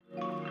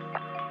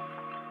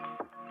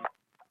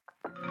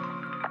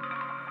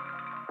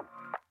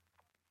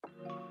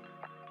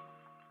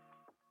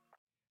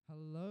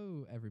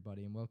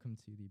everybody, and welcome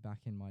to the Back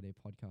in My Day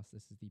podcast.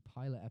 This is the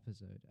pilot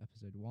episode,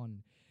 episode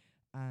 1.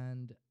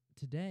 And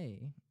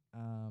today,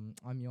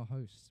 I'm your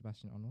host,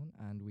 Sebastian Onlon,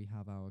 and we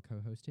have our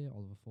co-host here,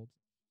 Oliver Forbes.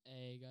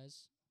 Hey,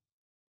 guys.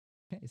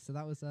 Okay, so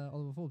that was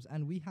Oliver Forbes,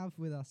 and we have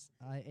with us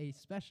a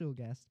special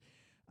guest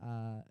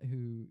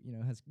who,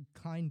 has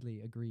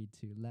kindly agreed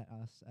to let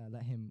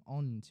him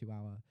on to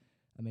our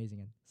amazing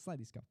and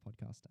slightly scuffed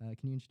podcast.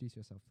 Can you introduce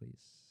yourself,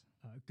 please?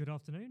 Good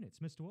afternoon, it's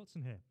Mr.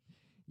 Watson here.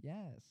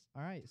 Yes.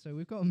 All right. So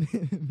we've got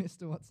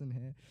Mr. Watson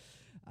here.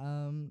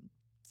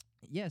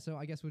 So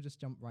I guess we'll just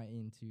jump right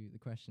into the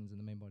questions in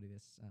the main body of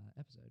this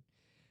episode.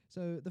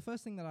 So the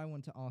first thing that I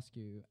want to ask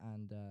you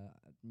and,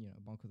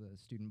 bulk of the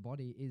student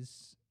body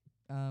is,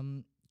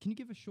 can you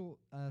give a short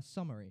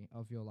summary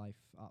of your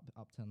life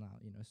up till now?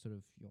 Sort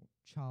of your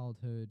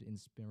childhood,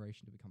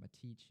 inspiration to become a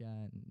teacher,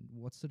 and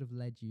what sort of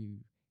led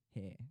you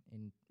here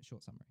in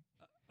short summary?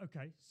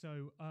 Okay,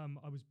 so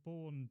I was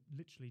born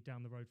literally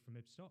down the road from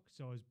Ibstock.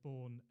 So I was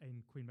born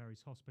in Queen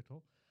Mary's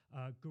Hospital,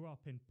 grew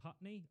up in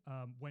Putney,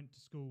 went to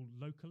school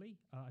locally.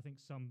 I think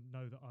some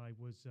know that I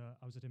was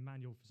at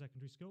Emmanuel for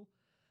secondary school,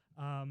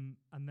 and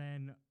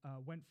then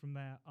went from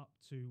there up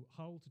to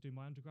Hull to do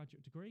my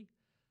undergraduate degree.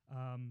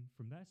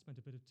 From there, spent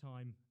a bit of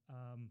time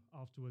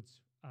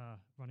afterwards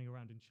running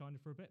around in China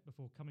for a bit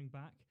before coming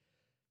back,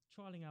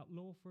 trialing out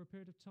law for a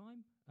period of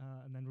time,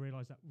 and then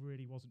realised that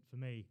really wasn't for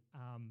me,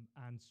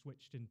 and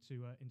switched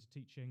into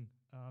teaching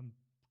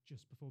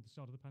just before the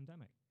start of the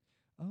pandemic.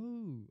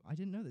 Oh, I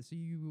didn't know that. So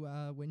you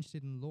were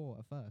interested in law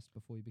at first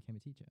before you became a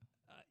teacher?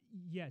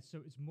 Yes,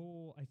 so it's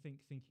more, I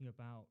think, thinking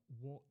about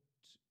what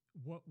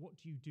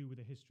do you do with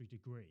a history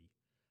degree?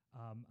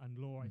 And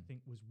law, I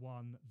think, was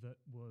one that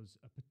was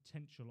a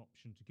potential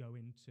option to go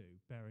into,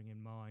 bearing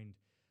in mind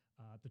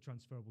the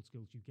transferable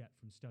skills you get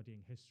from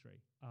studying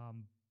history.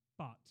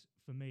 But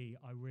for me,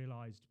 I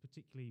realised,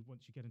 particularly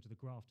once you get into the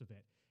graft of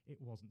it,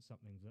 it wasn't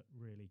something that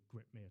really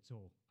gripped me at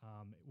all.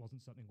 It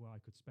wasn't something where I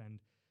could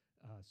spend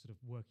sort of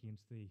working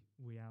into the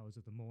wee hours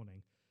of the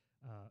morning,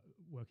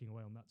 working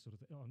away on that sort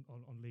of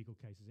on legal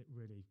cases. It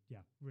really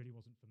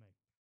wasn't for me.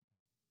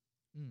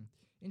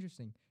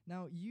 Interesting.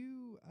 Now,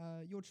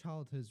 your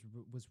childhood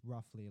was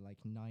roughly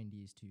like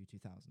 90s to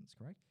 2000s,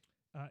 correct?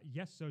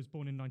 Yes, so I was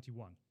born in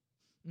 91.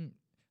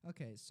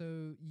 Okay,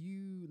 so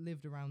you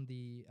lived around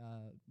the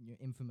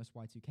infamous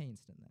Y2K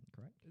incident then,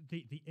 correct?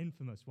 The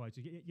infamous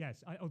Y2K,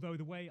 yes. Although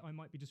the way I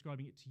might be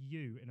describing it to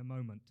you in a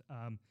moment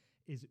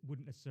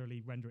wouldn't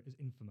necessarily render it as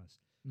infamous.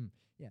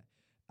 Yeah.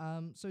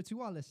 So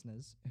to our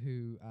listeners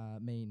who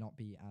may not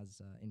be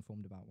as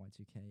informed about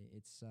Y2K,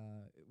 it's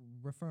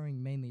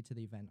referring mainly to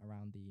the event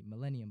around the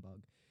Millennium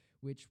Bug,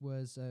 which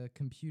was a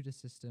computer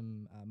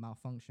system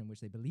malfunction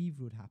which they believed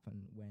would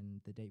happen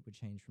when the date would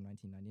change from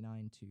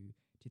 1999 to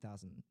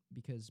 2000.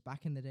 Because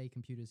back in the day,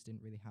 computers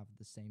didn't really have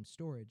the same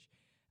storage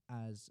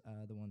as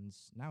the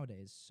ones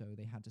nowadays, so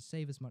they had to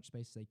save as much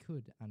space as they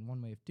could. And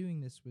one way of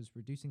doing this was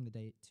reducing the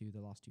date to the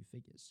last two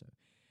figures. So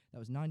that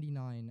was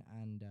 99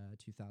 and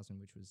 2000,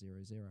 which was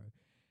 00.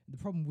 The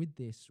problem with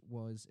this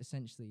was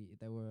essentially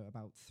there were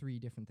about three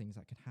different things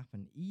that could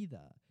happen.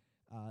 Either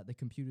the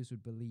computers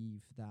would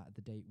believe that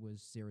the date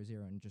was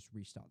 00 and just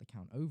restart the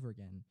count over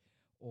again,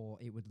 or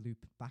it would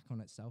loop back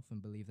on itself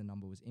and believe the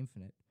number was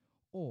infinite,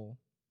 or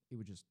it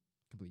would just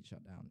completely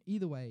shut down.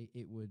 Either way,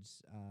 it would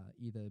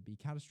either be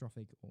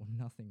catastrophic or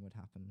nothing would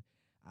happen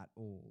at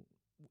all.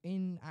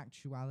 In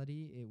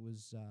actuality, it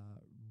was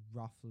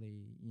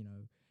roughly,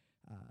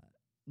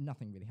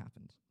 nothing really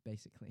happened,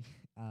 basically.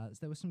 So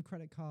there were some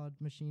credit card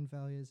machine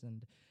failures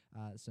and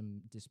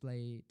some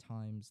display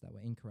times that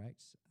were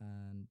incorrect.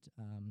 And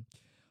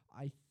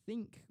I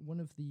think one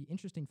of the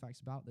interesting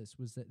facts about this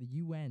was that the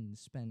UN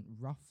spent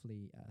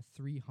roughly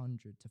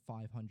 300 to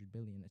 500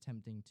 billion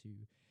attempting to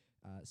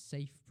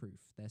safe-proof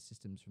their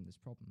systems from this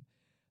problem.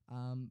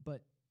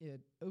 But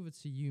over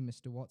to you,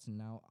 Mr. Watson.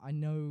 Now, I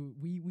know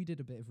we did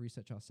a bit of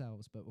research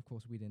ourselves, but of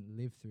course we didn't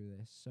live through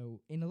this.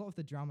 So in a lot of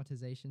the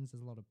dramatizations,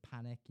 there's a lot of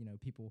panic,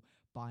 people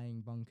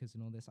buying bunkers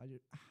and all this.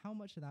 How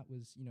much of that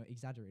was,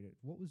 exaggerated?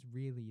 What was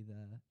really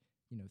the,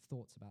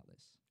 thoughts about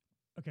this?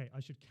 Okay, I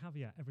should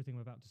caveat everything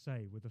I'm about to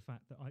say with the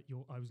fact that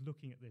I was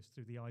looking at this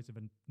through the eyes of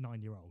a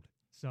 9-year-old.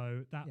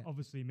 So that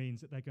obviously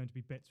means that there are going to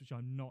be bits which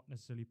I'm not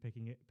necessarily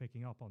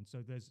picking up on.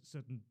 So there's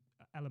certain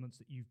elements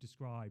that you've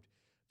described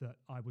that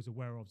I was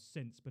aware of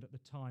since, but at the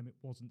time it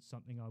wasn't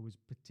something I was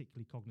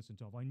particularly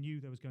cognizant of. I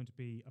knew there was going to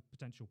be a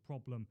potential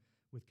problem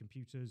with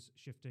computers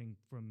shifting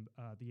from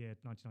the year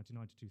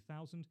 1999 to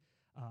 2000.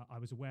 I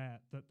was aware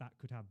that that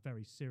could have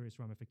very serious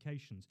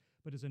ramifications,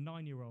 but as a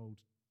 9-year-old,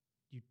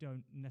 you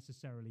don't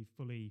necessarily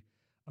fully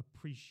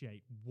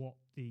appreciate what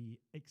the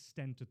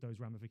extent of those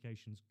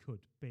ramifications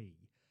could be.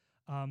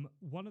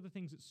 One of the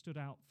things that stood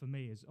out for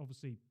me is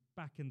obviously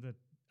back in the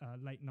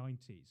late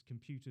 90s,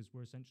 computers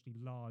were essentially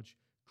large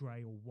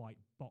grey or white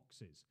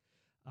boxes.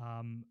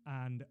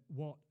 And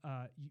what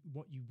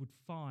you would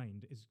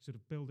find is sort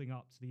of building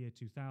up to the year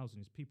 2000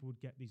 is people would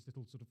get these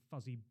little sort of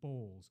fuzzy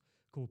balls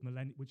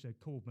which they're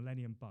called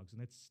millennium bugs,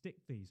 and they'd stick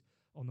these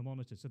on the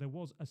monitor. So there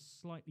was a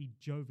slightly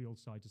jovial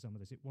side to some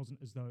of this. It wasn't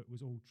as though it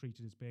was all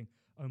treated as being,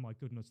 oh my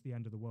goodness, the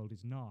end of the world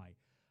is nigh.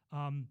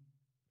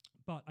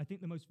 But I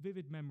think the most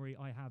vivid memory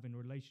I have in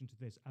relation to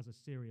this as a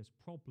serious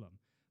problem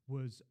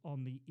was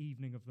on the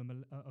evening of the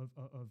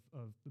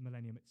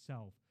millennium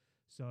itself.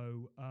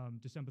 So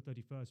December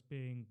 31st,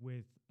 being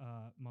with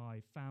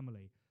my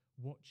family,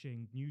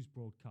 watching news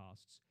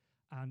broadcasts,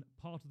 and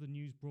part of the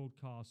news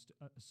broadcast,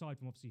 aside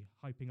from obviously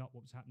hyping up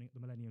what was happening at the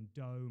Millennium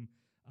Dome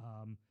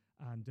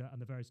and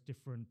the various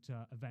different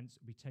events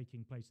that would be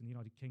taking place in the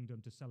United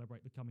Kingdom to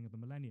celebrate the coming of the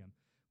millennium,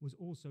 was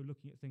also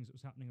looking at things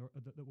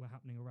that were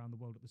happening around the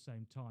world at the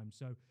same time.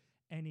 So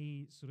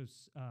any sort of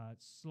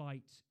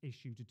slight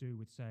issue to do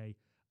with, say,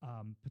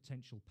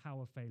 potential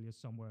power failure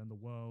somewhere in the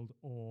world,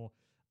 or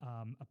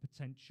a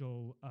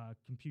potential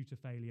computer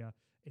failure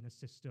in a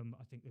system.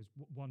 I think there's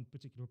one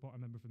particular report I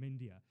remember from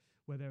India,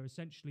 where they're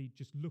essentially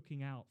just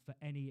looking out for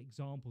any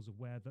examples of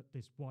where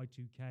this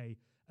Y2K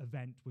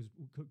event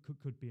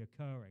could be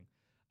occurring.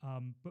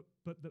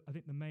 But I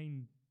think the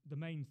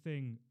main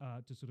thing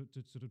to sort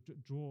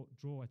of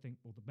draw, I think,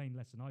 or the main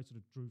lesson I sort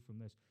of drew from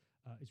this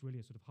is really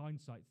a sort of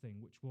hindsight thing,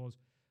 which was,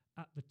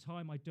 at the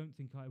time, I don't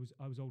think I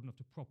was old enough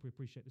to properly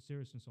appreciate the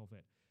seriousness of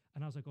it.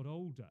 And as I got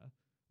older,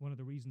 one of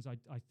the reasons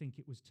I think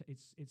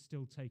it's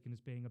still taken as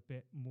being a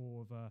bit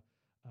more of a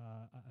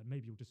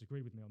maybe you'll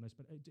disagree with me on this,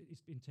 but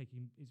it's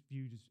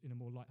viewed as in a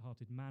more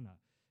light-hearted manner,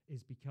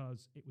 is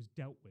because it was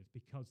dealt with,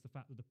 because the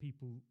fact that the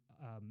people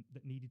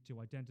that needed to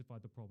identify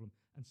the problem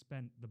and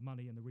spent the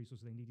money and the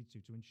resources they needed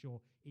to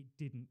ensure it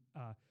didn't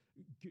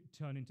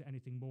turn into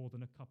anything more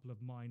than a couple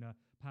of minor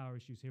power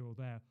issues here or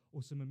there,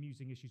 or some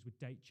amusing issues with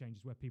date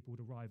changes where people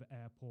would arrive at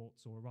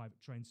airports or arrive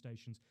at train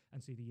stations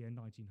and see the year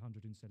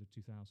 1900 instead of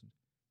 2000.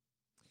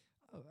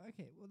 Oh,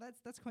 okay. Well,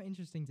 that's quite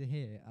interesting to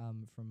hear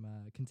from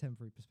a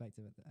contemporary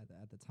perspective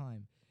at the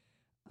time.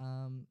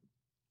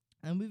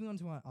 And moving on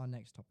to our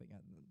next topic,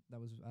 that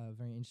was a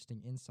very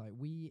interesting insight.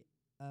 We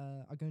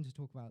are going to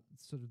talk about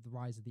sort of the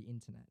rise of the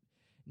internet.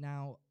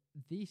 Now,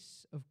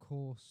 this, of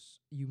course,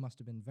 you must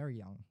have been very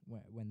young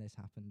when this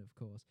happened, of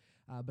course.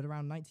 But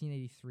around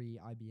 1983,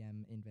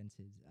 IBM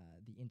invented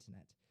the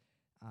internet.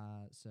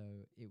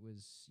 So it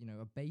was,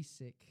 a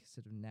basic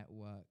sort of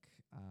network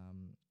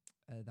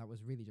that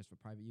was really just for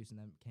private use, and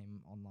then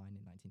came online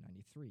in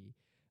 1993.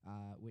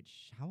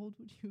 How old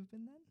would you have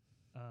been then?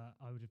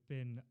 I would have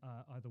been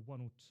either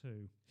 1 or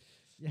 2.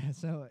 Yeah,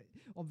 so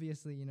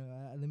obviously,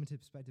 a limited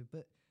perspective.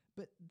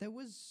 But there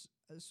was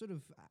sort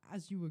of,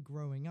 as you were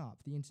growing up,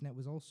 the internet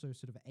was also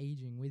sort of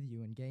aging with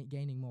you and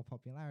gaining more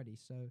popularity.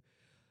 So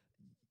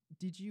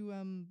did you,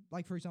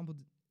 for example,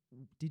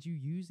 did you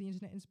use the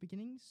internet in its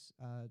beginnings,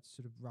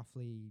 sort of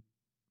roughly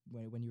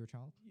when you were a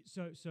child?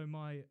 So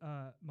my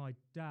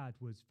dad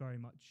was very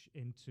much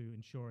into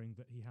ensuring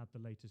that he had the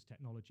latest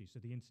technology. So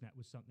the internet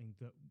was something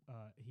that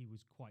he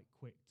was quite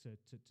quick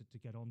to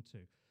get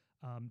onto.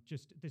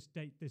 Just this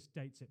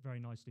dates it very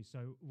nicely.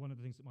 So one of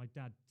the things that my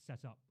dad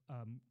set up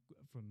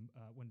from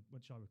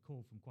which I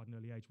recall from quite an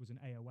early age, was an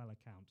AOL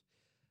account.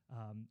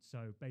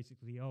 So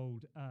basically,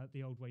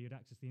 the old way you'd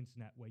access the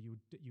internet, where you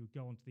would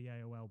go onto the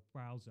AOL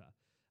browser,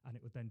 and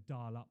it would then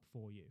dial up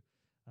for you.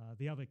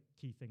 The other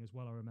key thing as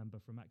well, I remember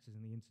from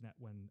accessing the internet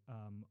when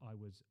I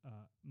was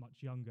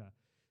much younger,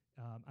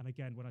 and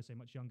again, when I say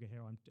much younger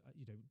here,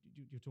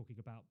 you're talking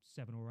about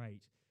 7 or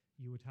 8.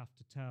 You would have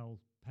to tell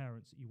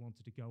parents that you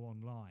wanted to go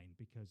online,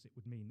 because it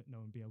would mean that no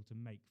one would be able to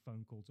make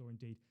phone calls, or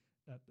indeed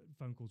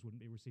phone calls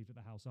wouldn't be received at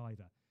the house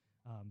either,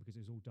 because it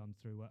was all done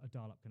through a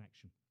dial-up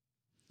connection.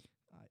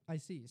 I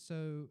see.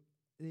 So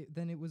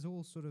then it was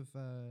all sort of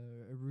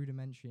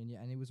rudimentary,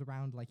 and it was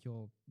around like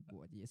your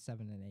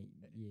 7 and 8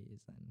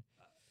 years then.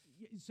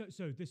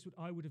 So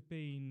I would have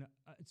been.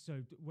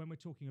 When we're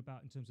talking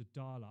about in terms of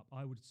dial-up,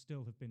 I would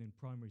still have been in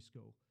primary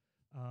school.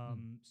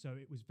 So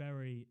it was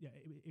very.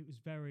 It was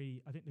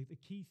very. I think the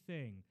key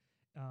thing,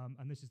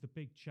 and this is the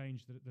big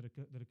change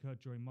that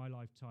occurred during my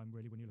lifetime,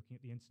 really, when you're looking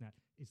at the internet,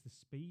 is the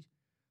speed.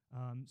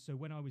 So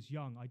when I was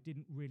young, I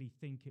didn't really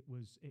think it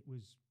was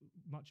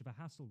much of a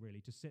hassle,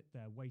 really, to sit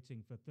there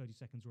waiting for 30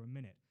 seconds or a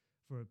minute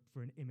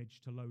for an image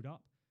to load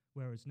up.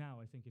 Whereas now,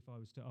 I think if I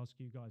was to ask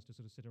you guys to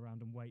sort of sit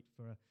around and wait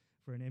for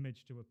an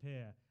image to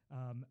appear,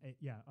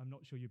 I'm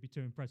not sure you'd be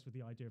too impressed with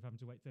the idea of having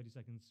to wait 30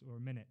 seconds or a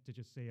minute to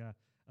just see a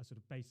sort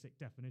of basic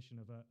definition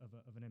of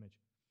an image.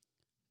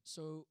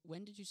 So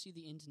when did you see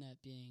the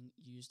internet being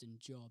used in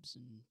jobs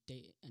and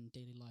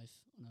daily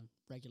life on a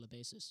regular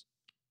basis?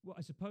 Well,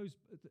 I suppose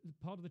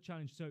part of the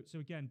challenge. So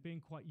again,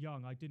 being quite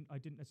young, I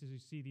didn't necessarily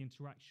see the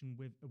interaction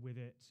with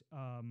it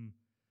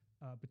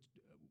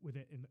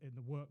in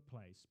the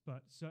workplace,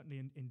 but certainly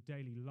in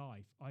daily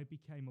life, I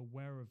became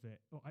aware of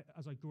it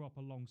as I grew up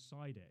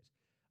alongside it.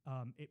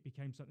 it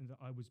became something that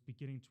I was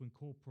beginning to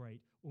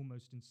incorporate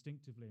almost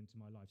instinctively into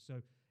my life.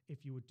 So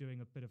if you were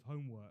doing a bit of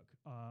homework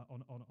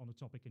on a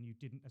topic and you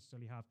didn't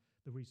necessarily have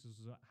the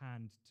resources at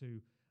hand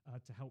to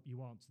help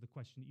you answer the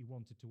question that you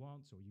wanted to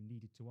answer or you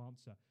needed to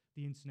answer,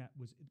 the internet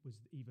was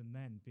even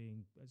then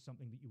being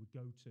something that you would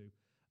go to.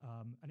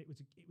 And it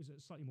was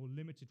a slightly more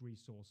limited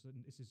resource,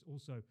 and this is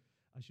also,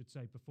 I should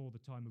say, before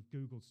the time of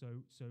Google. So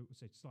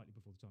say slightly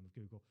before the time of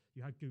Google,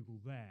 you had Google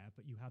there,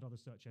 but you had other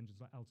search engines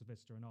like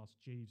AltaVista and Ask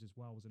Jeeves as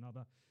well was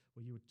another,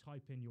 where you would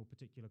type in your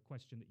particular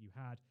question that you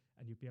had,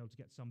 and you'd be able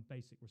to get some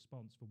basic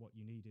response for what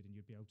you needed, and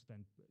you'd be able to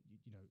then,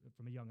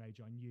 from a young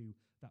age, I knew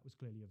that was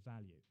clearly of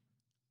value.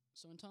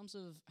 So in terms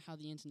of how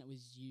the internet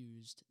was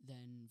used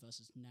then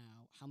versus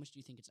now, how much do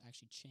you think it's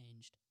actually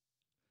changed?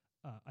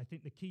 I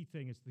think the key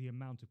thing is the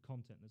amount of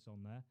content that's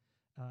on there.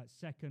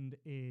 Second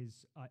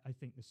is, I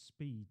think, the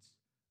speeds,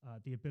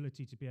 the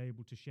ability to be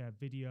able to share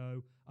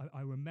video.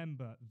 I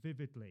remember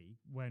vividly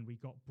when we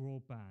got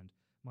broadband,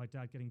 my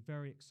dad getting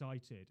very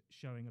excited,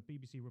 showing a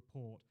BBC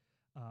report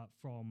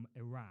from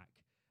Iraq.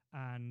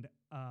 And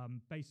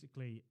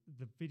basically,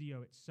 the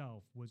video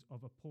itself was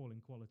of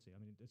appalling quality. I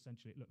mean,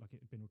 essentially, it looked like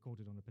it had been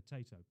recorded on a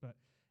potato. But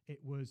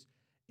it was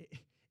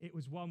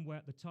one where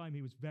at the time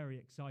he was very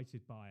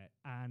excited by it.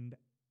 And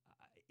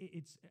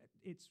it's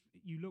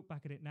you look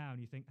back at it now and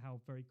you think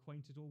how very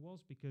quaint it all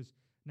was, because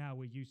now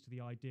we're used to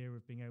the idea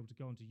of being able to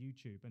go onto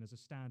YouTube and as a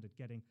standard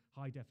getting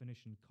high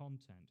definition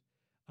content.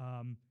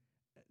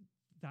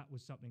 That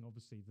was something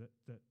obviously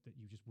that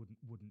you just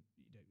wouldn't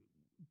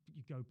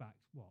you go back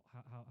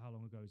how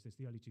long ago is this,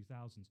 the early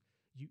 2000s,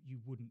 you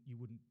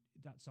wouldn't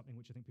that's something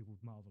which I think people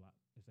would marvel at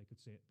if they could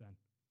see it then.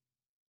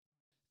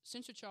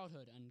 Since your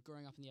childhood and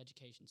growing up in the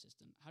education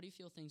system, how do you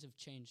feel things have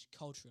changed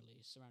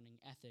culturally surrounding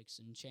ethics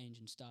and change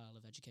in style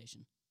of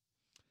education?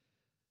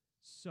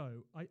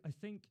 So I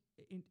think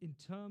in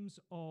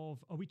terms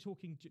of, are we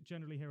talking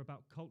generally here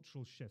about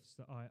cultural shifts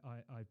that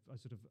I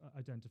sort of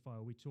identify? Or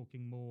are we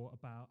talking more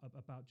about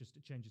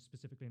just changes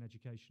specifically in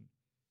education?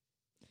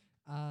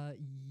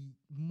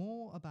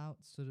 More about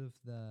sort of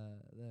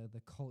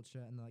the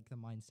culture and like the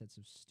mindsets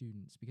of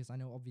students, because I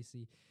know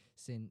obviously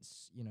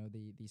since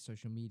the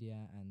social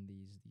media and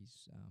these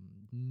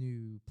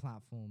new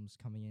platforms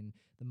coming in,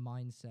 the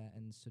mindset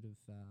and sort of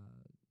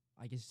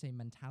I guess you say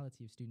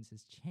mentality of students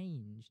has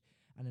changed,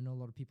 and I know a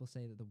lot of people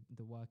say that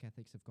the work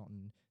ethics have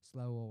gotten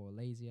slower or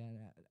lazier. And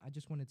I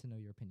just wanted to know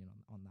your opinion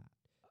on that.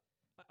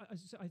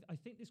 I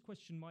think this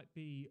question might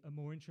be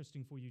more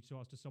interesting for you to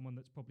ask to someone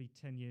that's probably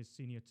 10 years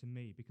senior to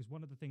me, because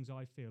one of the things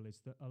I feel is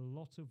that a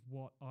lot of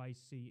what I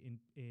see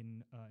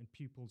in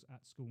pupils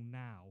at school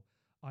now,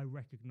 I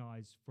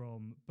recognise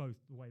from both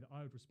the way that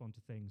I would respond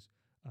to things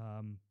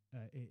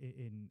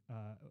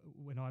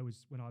when I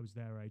was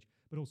their age,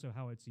 but also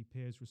how I'd see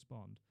peers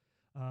respond.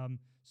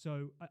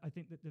 So I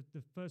think that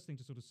the first thing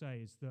to sort of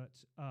say is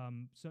that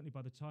certainly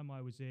by the time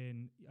I was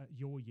in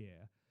your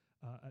year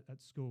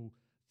at school,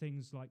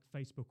 things like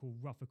Facebook or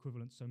rough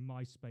equivalents, so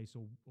MySpace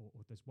or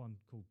there's one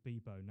called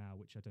Bebo now,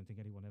 which I don't think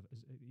anyone ever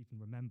even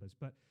remembers.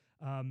 But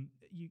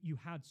you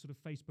had sort of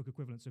Facebook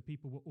equivalents, so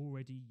people were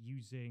already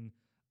using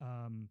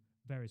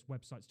various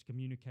websites to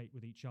communicate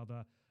with each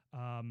other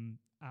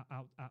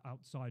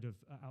outside of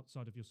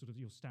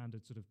your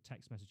standard sort of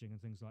text messaging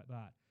and things like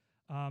that.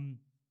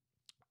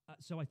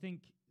 So I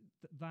think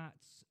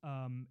that's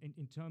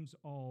in terms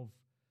of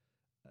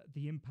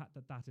the impact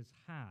that has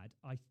had.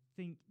 I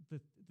think the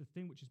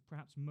thing which is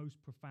perhaps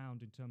most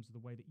profound in terms of the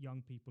way that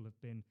young people have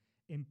been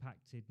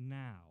impacted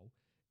now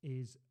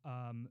is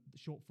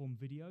short form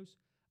videos.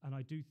 And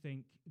I do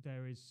think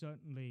there is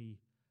certainly,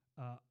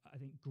 I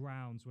think,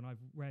 grounds when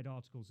I've read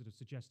articles that have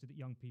suggested that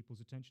young people's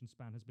attention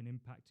span has been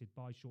impacted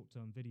by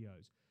short-term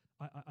videos.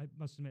 I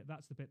must admit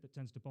that's the bit that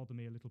tends to bother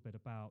me a little bit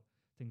about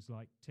things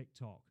like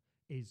TikTok,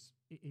 is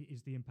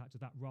the impact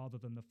of that, rather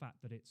than the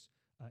fact that it's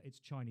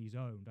Chinese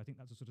owned. I think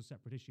that's a sort of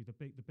separate issue. The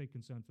big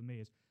concern for me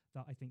is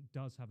that I think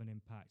does have an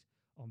impact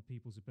on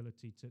people's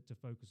ability to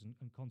focus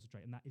and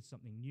concentrate, and that is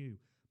something new.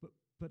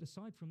 But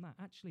aside from that,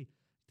 actually,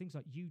 things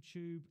like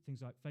YouTube,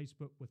 things like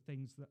Facebook were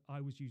things that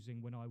I was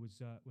using when I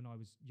was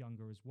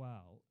younger as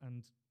well.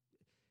 And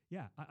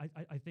yeah,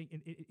 I think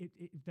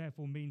it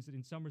therefore means that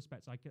in some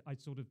respects I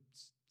sort of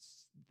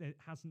there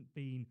hasn't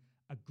been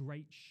a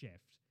great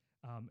shift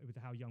with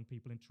how young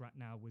people interact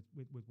now with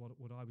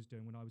what I was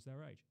doing when I was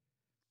their age.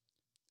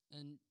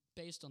 And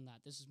based on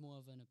that, this is more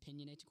of an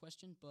opinionated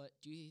question, but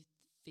do you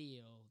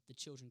feel the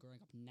children growing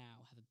up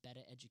now have a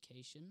better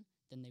education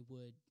than they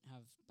would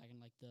have back in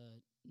like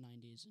the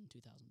 90s and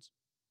 2000s?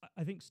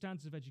 I think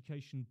standards of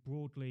education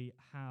broadly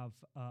have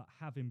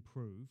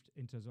improved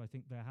in terms of, I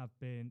think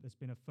there's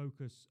been a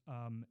focus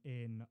on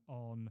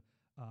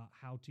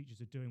how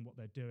teachers are doing what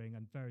they're doing,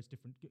 and various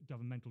different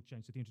governmental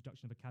changes. So the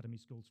introduction of academy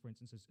schools, for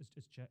instance,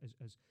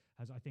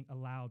 has I think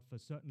allowed for,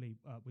 certainly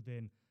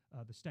within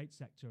the state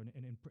sector,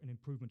 an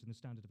improvement in the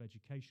standard of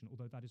education,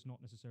 although that is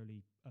not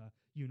necessarily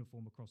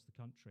uniform across the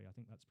country. I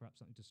think that's perhaps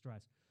something to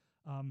stress.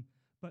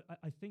 But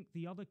I think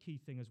the other key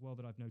thing as well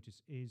that I've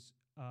noticed is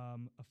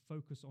a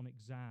focus on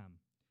exam.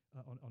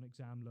 on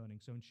exam learning,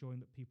 so ensuring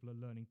that people are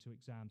learning to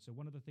exam. So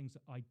one of the things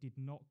that I did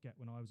not get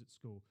when I was at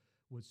school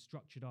was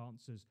structured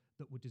answers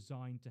that were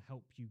designed to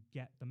help you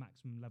get the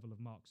maximum level of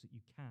marks that you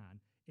can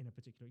in a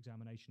particular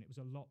examination. It was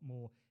a lot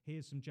more,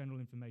 here's some general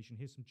information,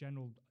 here's some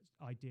general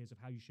ideas of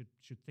how you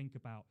should think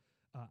about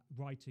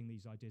writing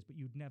these ideas, but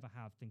you'd never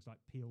have things like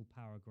peel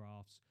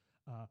paragraphs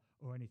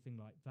or anything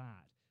like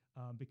that.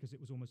 Because it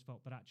was almost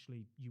felt that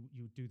actually you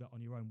would do that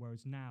on your own,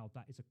 whereas now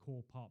that is a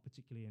core part,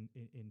 particularly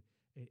in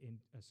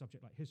a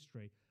subject like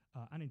history,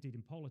 and indeed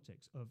in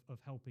politics, of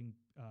helping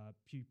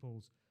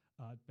pupils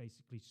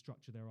basically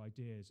structure their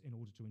ideas in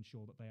order to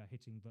ensure that they are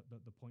hitting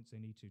the points they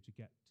need to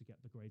get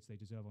the grades they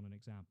deserve on an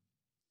exam.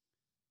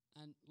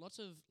 And lots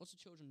of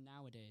children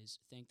nowadays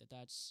think that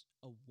that's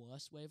a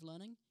worse way of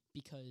learning,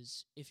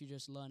 because if you're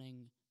just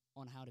learning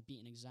on how to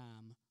beat an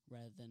exam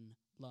rather than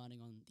learning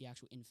on the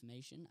actual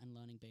information and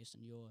learning based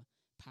on your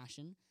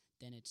passion,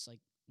 then it's like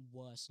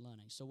worse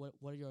learning. So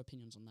what are your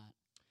opinions on that?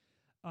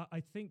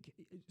 I think,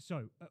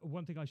 so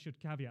one thing I should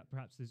caveat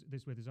perhaps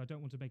this with is I don't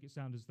want to make it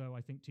sound as though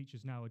I think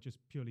teachers now are just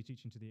purely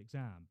teaching to the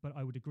exam, but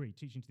I would agree,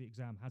 teaching to the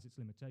exam has its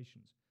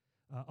limitations.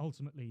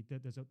 Ultimately,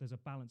 there's a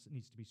balance that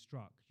needs to be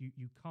struck.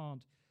 You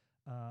can't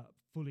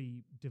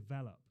fully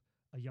develop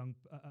a young,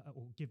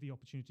 or give the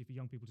opportunity for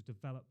young people to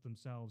develop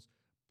themselves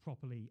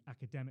properly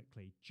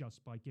academically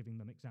just by giving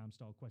them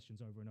exam-style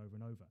questions over and over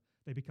and over.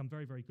 They become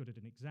very, very good at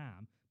an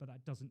exam, but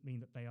that doesn't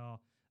mean that they are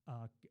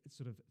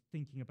sort of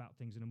thinking about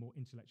things in a more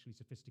intellectually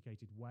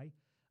sophisticated way.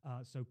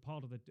 So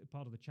part of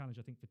the challenge,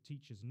 I think, for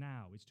teachers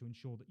now is to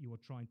ensure that you are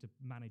trying to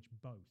manage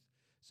both,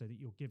 so that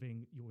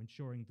you're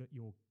ensuring that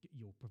you're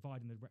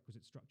providing the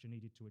requisite structure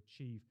needed to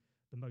achieve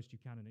the most you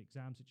can in an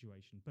exam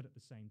situation, but at the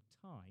same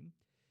time,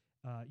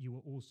 you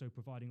are also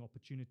providing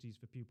opportunities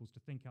for pupils to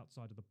think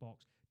outside of the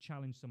box,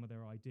 challenge some of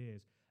their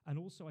ideas, and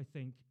also, I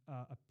think,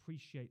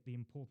 appreciate the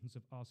importance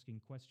of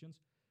asking questions.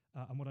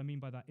 And what I mean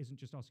by that isn't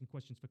just asking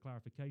questions for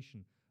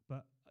clarification,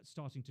 but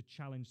starting to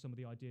challenge some of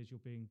the ideas you're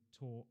being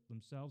taught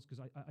themselves,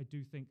 because I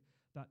do think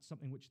that's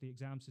something which the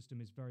exam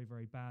system is very,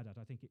 very bad at.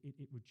 I think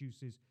it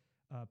reduces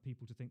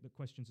people to think that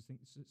questions are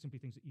simply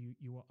things that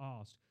you are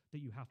asked, that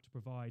you have to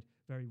provide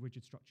very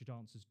rigid, structured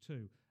answers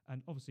to.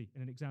 And obviously,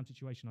 in an exam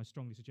situation, I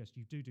strongly suggest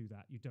you do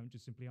that. You don't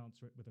just simply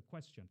answer it with a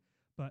question.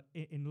 But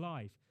in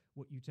life,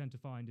 what you tend to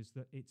find is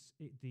that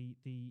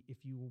if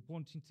you are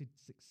wanting to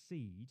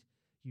succeed,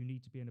 you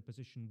need to be in a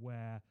position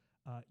where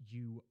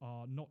you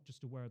are not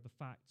just aware of the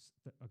facts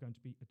that are going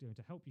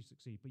to help you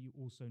succeed, but you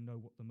also know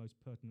what the most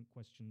pertinent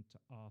question to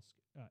ask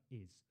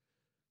is.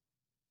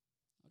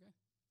 Okay.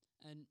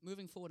 And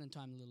moving forward in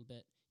time a little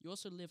bit, you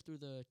also lived through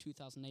the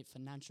 2008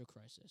 financial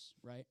crisis,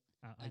 right?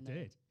 I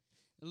did.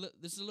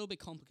 This is a little bit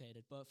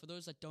complicated, but for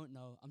those that don't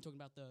know, I'm talking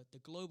about the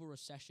global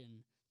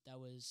recession that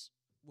was,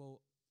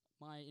 well,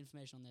 my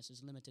information on this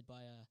is limited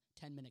by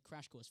a 10-minute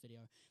crash course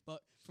video.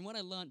 But from what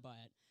I learned by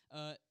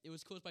it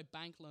was caused by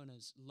bank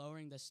loaners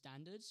lowering their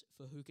standards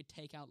for who could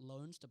take out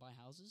loans to buy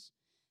houses.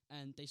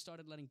 And they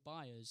started letting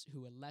buyers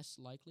who were less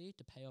likely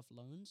to pay off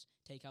loans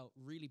take out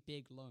really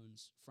big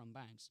loans from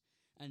banks.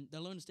 And the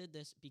loans did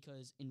this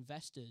because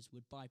investors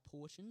would buy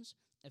portions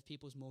of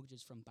people's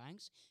mortgages from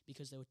banks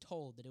because they were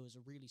told that it was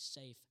a really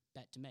safe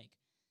bet to make.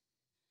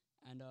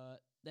 And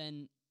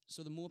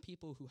so the more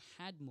people who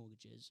had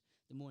mortgages,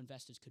 the more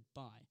investors could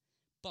buy.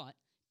 But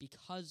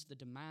because the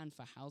demand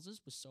for houses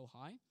was so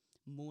high,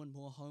 more and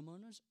more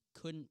homeowners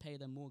couldn't pay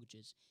their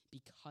mortgages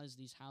because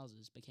these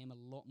houses became a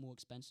lot more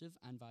expensive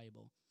and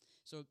valuable.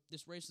 So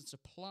this raised the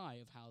supply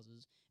of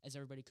houses, as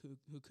everybody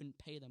who couldn't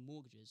pay their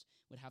mortgages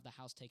would have the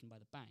house taken by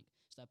the bank.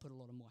 So that put a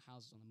lot of more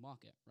houses on the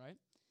market, right?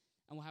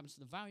 And what happens to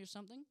the value of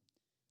something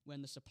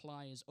when the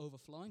supply is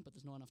overflowing but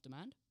there's not enough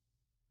demand?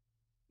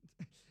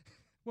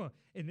 Well,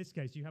 in this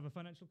case, you have a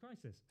financial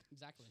crisis.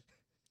 Exactly.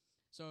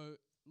 So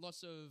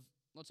lots of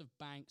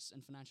banks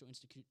and financial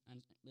institutions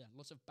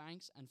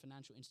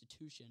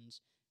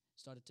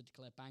started to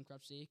declare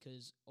bankruptcy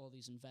because all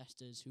these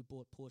investors who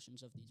bought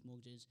portions of these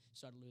mortgages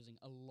started losing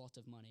a lot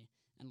of money,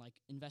 and like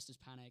investors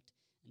panicked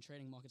and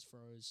trading markets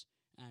froze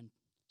and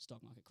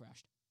stock market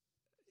crashed.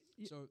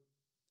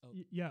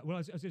 Well, I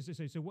was going to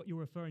say. So what you're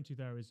referring to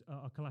there is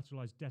a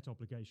collateralized debt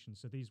obligation.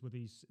 So these were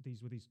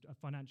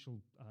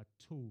financial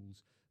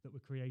tools that were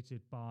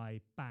created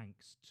by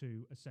banks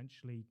to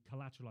essentially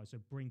collateralize, so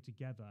bring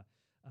together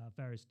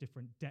various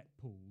different debt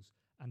pools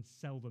and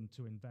sell them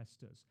to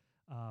investors.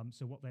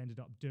 So what they ended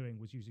up doing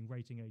was using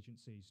rating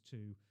agencies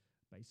to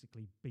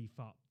basically beef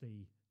up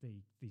these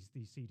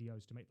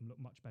CDOs to make them look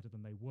much better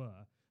than they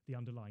were. The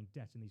underlying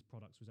debt in these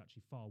products was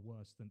actually far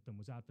worse than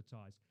was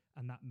advertised,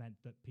 and that meant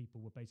that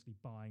people were basically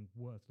buying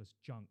worthless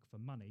junk for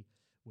money,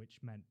 which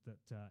meant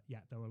that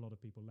there were a lot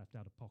of people left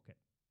out of pocket.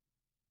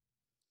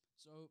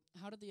 So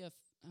how did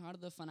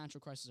the financial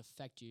crisis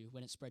affect you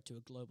when it spread to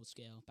a global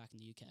scale back in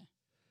the UK?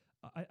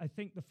 I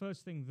think the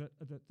first thing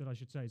that I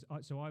should say is,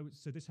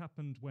 so this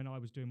happened when I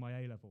was doing my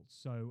A-levels.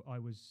 So I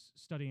was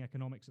studying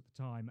economics at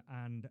the time,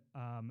 and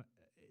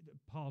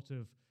part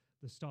of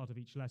the start of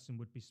each lesson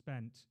would be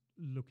spent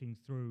looking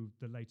through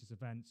the latest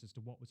events as to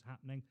what was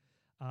happening.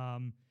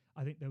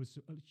 I think there was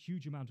a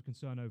huge amount of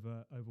concern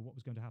over what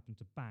was going to happen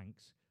to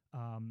banks.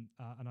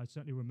 And I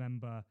certainly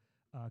remember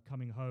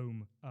coming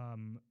home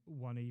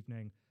one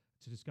evening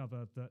to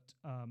discover that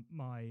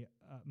my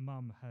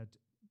mum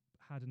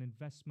had an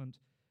investment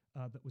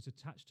that was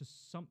attached to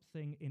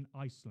something in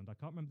Iceland. I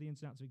can't remember the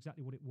ins and outs of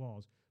exactly what it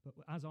was, but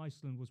as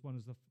Iceland was one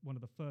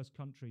of the first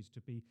countries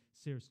to be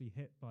seriously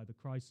hit by the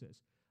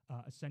crisis,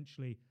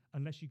 essentially,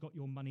 unless you got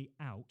your money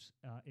out,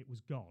 it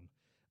was gone.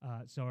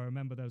 So I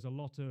remember there was a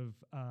lot of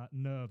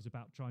nerves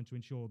about trying to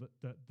ensure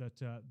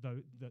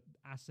that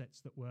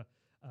assets that were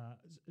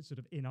sort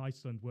of in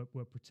Iceland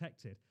were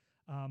protected.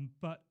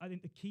 But I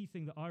think the key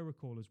thing that I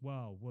recall as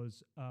well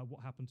was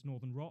what happened to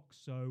Northern Rock.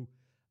 So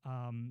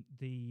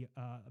the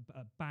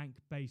bank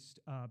based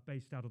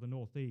out of the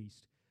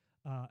Northeast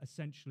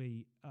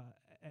essentially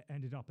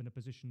ended up in a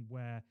position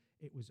where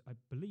it was, I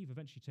believe,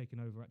 eventually taken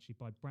over actually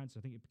by Branson.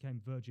 I think it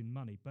became Virgin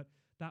Money, but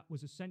that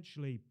was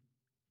essentially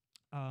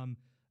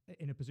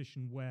in a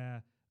position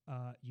where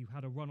you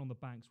had a run on the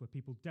banks where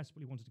people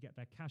desperately wanted to get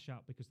their cash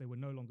out because they were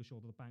no longer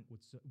sure that the bank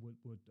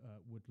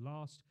would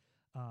last.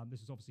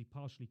 This is obviously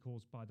partially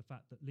caused by the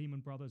fact that Lehman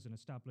Brothers, an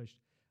established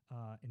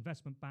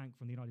investment bank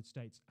from the United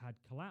States, had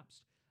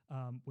collapsed,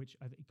 which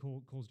I think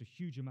caused a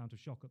huge amount of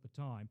shock at the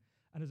time.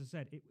 And as I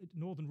said,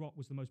 Northern Rock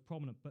was the most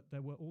prominent, but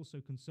there were also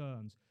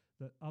concerns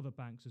that other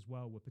banks as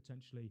well were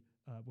potentially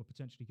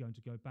going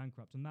to go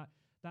bankrupt, and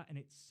that in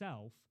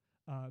itself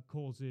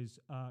causes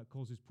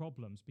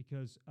problems,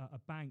 because a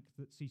bank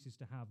that ceases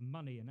to have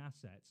money and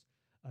assets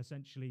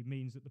essentially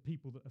means that the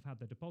people that have had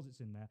their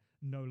deposits in there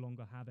no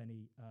longer have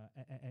any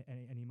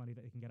money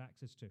that they can get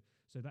access to.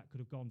 So that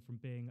could have gone from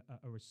being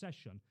a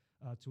recession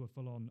to a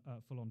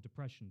full-on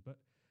depression. But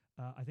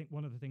I think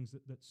one of the things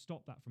that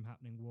stopped that from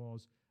happening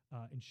was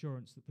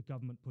insurance that the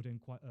government put in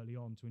quite early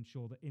on to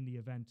ensure that in the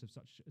event of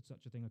such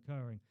a thing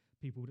occurring,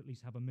 people would at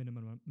least have a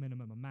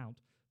minimum amount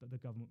that the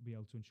government would be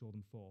able to insure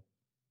them for.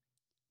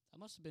 That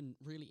must have been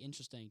really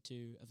interesting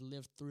to have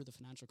lived through the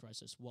financial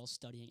crisis while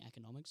studying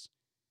economics.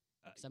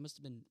 That must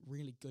have been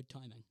really good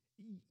timing.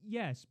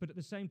 Yes, but at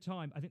the same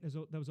time, I think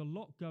there was a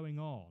lot going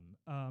on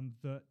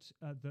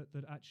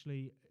that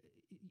actually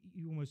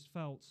you almost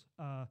felt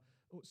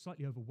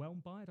slightly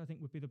overwhelmed by it, I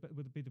think would be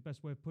the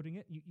best way of putting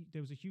it.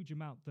 There was a huge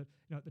amount that,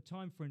 at the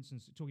time, for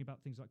instance, talking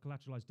about things like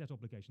collateralized debt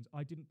obligations,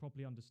 I didn't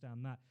properly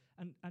understand that.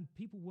 And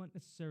people weren't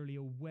necessarily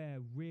aware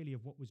really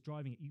of what was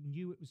driving it. You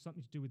knew it was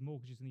something to do with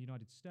mortgages in the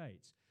United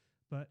States,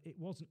 but it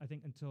wasn't, I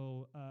think,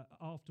 until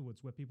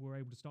afterwards where people were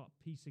able to start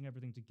piecing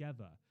everything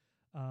together.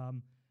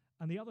 And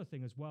the other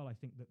thing as well, I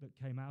think, that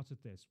came out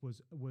of this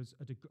was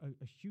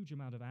a huge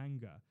amount of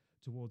anger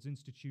towards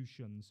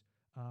institutions.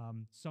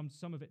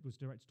 Some of it was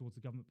directed towards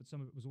the government, but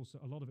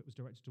a lot of it was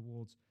directed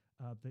towards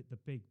the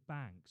big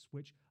banks,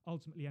 which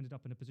ultimately ended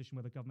up in a position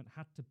where the government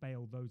had to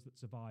bail those that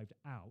survived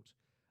out.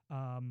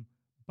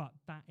 But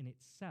that in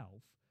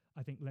itself,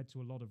 I think, led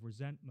to a lot of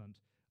resentment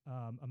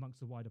amongst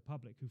the wider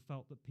public, who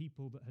felt that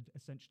people that had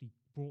essentially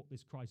brought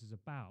this crisis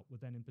about were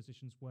then in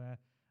positions where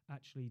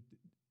actually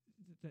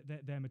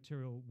their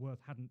material worth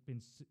hadn't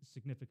been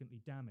significantly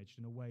damaged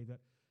in a way that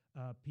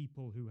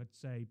people who had,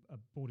 say,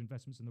 bought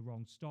investments in the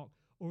wrong stock,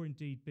 or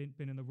indeed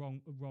been in the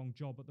wrong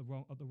job at the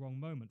wrong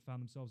moment,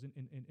 found themselves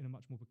in a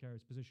much more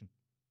precarious position.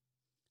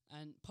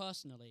 And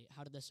personally,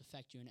 how did this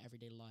affect you in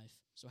everyday life?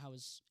 So how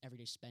was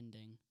everyday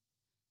spending?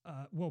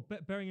 Well,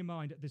 bearing in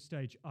mind at this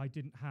stage, I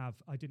didn't have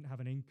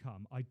an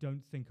income. I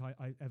don't think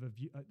I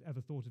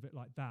ever thought of it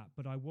like that.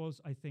 But I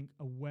was, I think,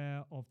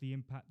 aware of the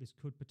impact this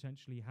could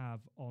potentially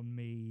have on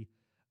me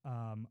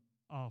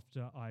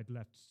after I'd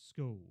left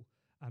school,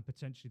 and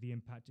potentially the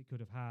impact it could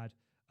have had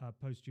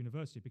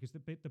post-university. Because the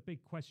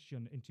big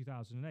question in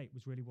 2008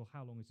 was really, well,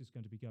 how long is this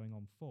going to be going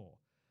on for?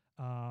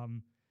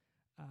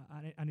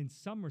 And in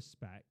some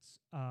respects,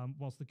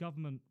 whilst the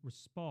government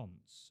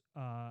response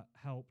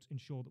helped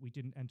ensure that we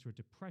didn't enter a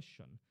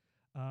depression,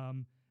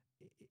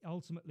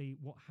 ultimately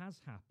what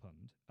has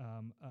happened,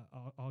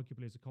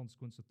 arguably as a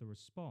consequence of the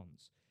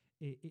response,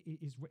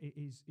 is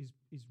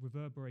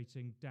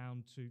reverberating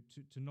down to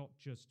not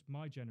just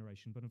my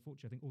generation, but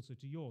unfortunately I think also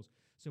to yours.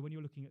 So when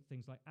you're looking at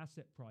things like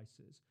asset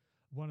prices,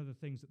 one of the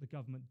things that the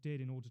government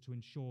did in order to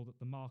ensure that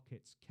the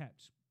markets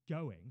kept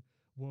going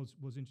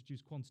was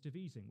introduce quantitative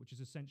easing, which is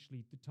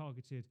essentially the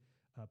targeted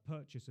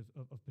purchase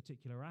of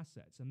particular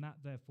assets, and that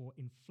therefore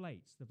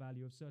inflates the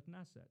value of certain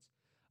assets.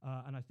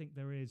 And I think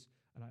there is,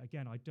 and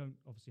again, I don't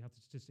obviously have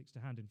the statistics to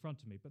hand in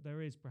front of me, but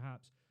there is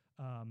perhaps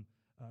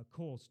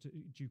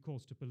due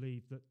course to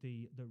believe that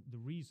the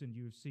reason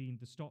you have seen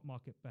the stock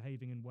market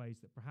behaving in ways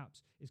that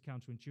perhaps is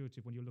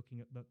counterintuitive when you're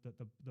looking at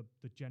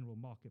the general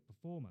market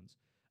performance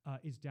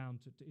is down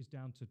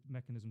to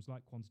mechanisms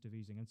like quantitative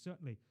easing. And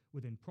certainly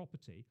within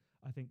property,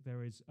 I think there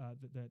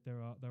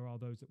are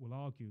those that will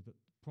argue that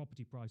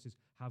property prices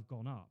have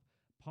gone up,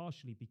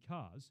 partially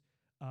because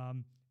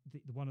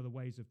one of the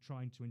ways of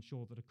trying to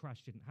ensure that a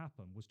crash didn't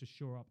happen was to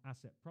shore up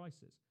asset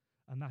prices.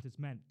 And that has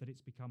meant that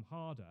it's become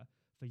harder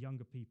for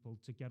younger people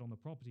to get on the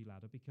property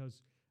ladder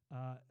because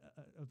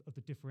of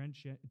the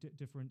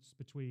difference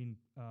between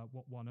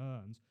what one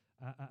earns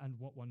and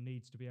what one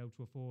needs to be able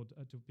to afford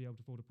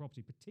a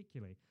property,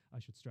 particularly, I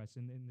should stress,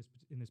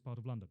 in this part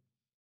of London.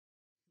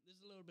 This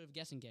is a little bit of a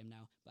guessing game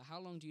now, but how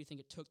long do you think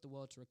it took the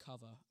world to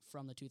recover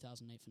from the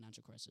 2008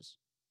 financial crisis?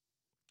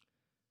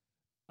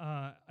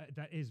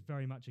 That is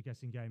very much a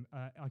guessing game.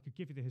 I could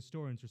give you the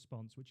historian's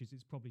response, which is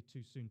it's probably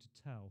too soon to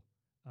tell.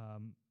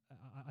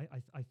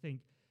 I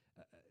think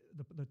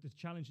the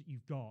challenge that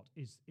you've got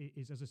is,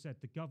 as I said,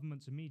 the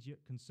government's immediate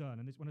concern.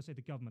 And when I say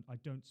the government, I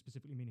don't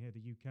specifically mean here the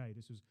UK.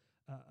 This was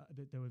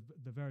there were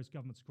the various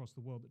governments across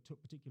the world that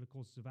took particular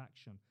courses of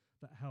action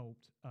that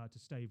helped to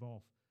stave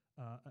off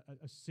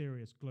a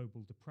serious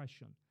global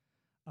depression.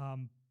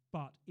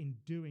 But in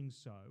doing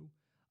so,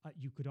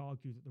 you could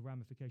argue that the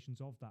ramifications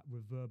of that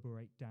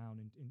reverberate down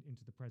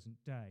into the present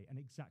day, and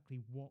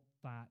exactly what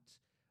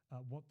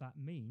that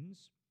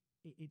means.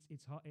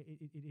 It's hard.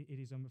 It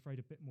is, I'm afraid,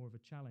 a bit more of a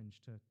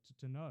challenge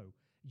to know.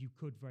 You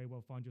could very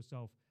well find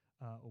yourself,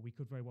 or we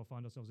could very well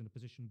find ourselves in a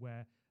position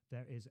where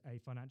there is a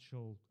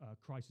financial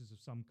crisis of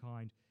some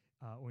kind,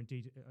 or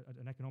indeed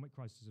an economic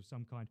crisis of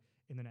some kind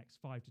in the next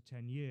 5 to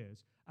 10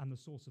 years, and the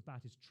source of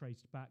that is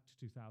traced back to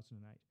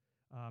 2008.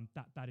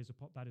 That is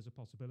a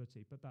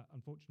possibility, but that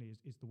unfortunately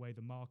is the way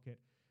the market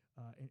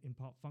in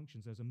part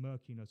functions. There's a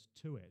murkiness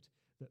to it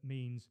that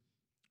means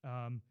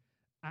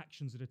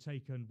actions that are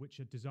taken which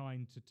are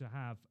designed to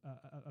have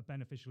a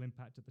beneficial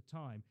impact at the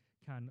time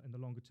can in the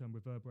longer term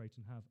reverberate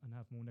and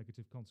have more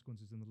negative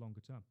consequences in the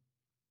longer term.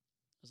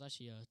 It was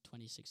actually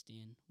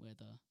 2016 where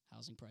the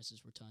housing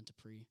prices returned to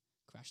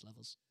pre-crash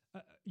levels.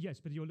 Yes,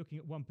 but you're looking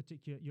at one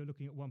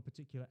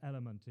particular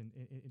element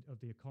of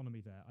the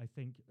economy there. I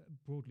think,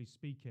 broadly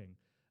speaking,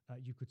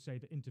 you could say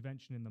that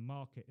intervention in the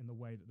market in the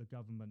way that the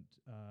government,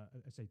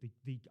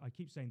 I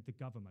keep saying the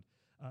government,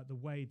 the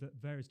way that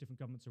various different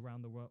governments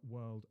around the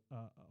world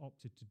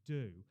opted to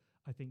do,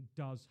 I think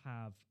does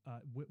have,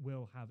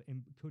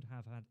 could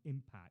have had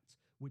impacts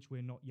which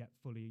we're not yet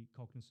fully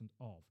cognizant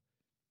of.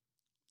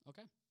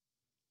 Okay.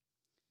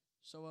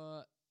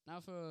 So now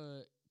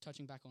for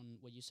touching back on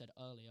what you said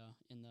earlier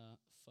in the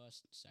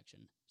first section.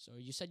 So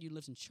you said you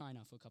lived in China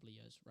for a couple of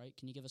years, right?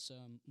 Can you give us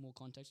more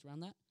context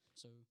around that?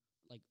 So,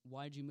 like,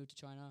 why did you move to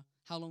China?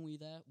 How long were you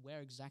there?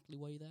 Where exactly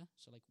were you there?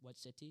 So, like, what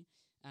city?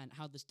 And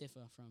how did this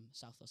differ from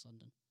Southwest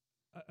London?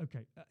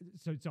 Okay,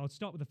 so I'll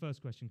start with the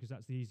first question because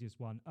that's the easiest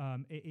one.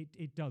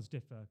 It does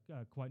differ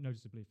quite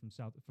noticeably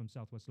from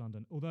Southwest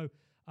London. Although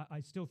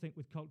I still think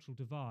with cultural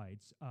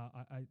divides,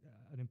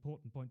 an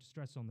important point to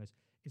stress on this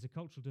is a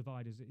cultural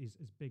divide is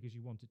as big as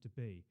you want it to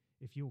be.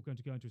 If you're going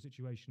to go into a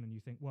situation and you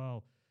think,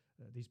 well,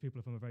 these people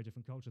are from a very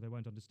different culture, they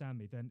won't understand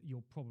me, then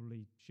you're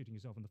probably shooting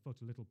yourself in the foot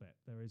a little bit.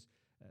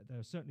 There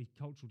are certainly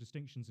cultural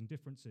distinctions and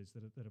differences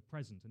that are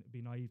present, and it'd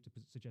be naive to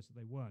suggest that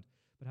they weren't.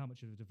 But how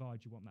much of a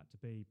divide you want that to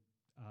be?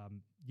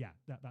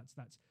 That's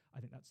I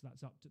think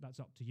that's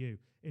up to you.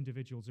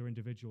 Individuals are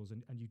individuals,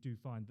 and you do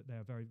find that they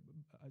are very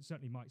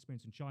certainly my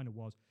experience in China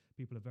was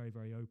people are very,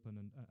 very open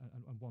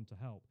and want to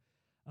help.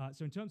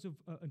 So in terms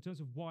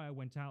of why I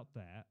went out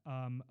there,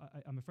 I'm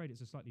afraid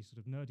it's a slightly sort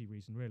of nerdy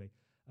reason, really,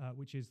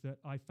 which is that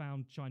I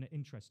found China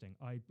interesting.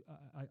 I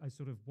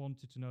sort of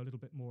wanted to know a little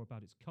bit more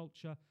about its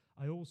culture.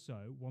 I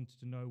also wanted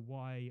to know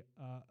why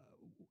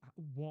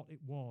what it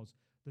was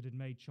that had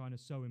made China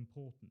so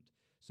important.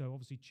 So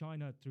obviously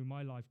China, through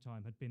my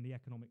lifetime, had been the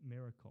economic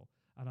miracle,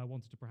 and I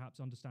wanted to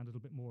perhaps understand a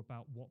little bit more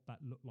about what that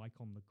looked like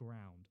on the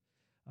ground.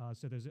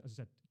 So there's, as I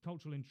said,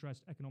 cultural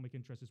interest, economic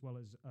interest, as well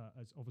as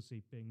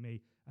obviously being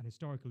me, and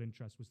historical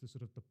interest was the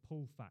sort of the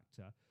pull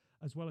factor,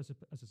 as well as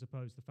I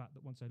suppose the fact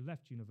that once I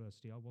left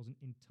university, I wasn't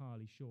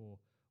entirely sure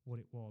what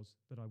it was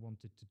that I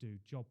wanted to do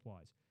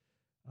job-wise.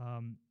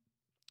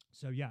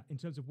 So yeah, in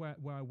terms of where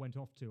I went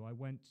off to, I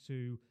went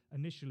to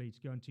initially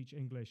to go and teach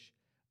English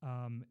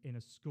in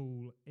a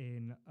school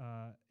in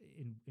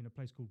a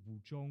place called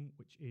Wuzhong,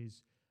 which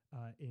is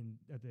in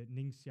the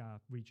Ningxia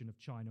region of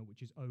China,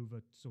 which is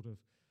over sort of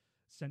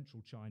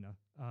central China,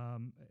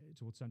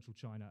 towards central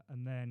China.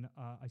 And then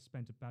I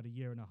spent about a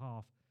year and a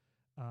half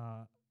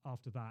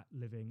after that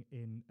living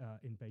in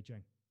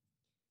Beijing.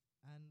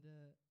 And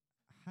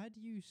had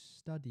you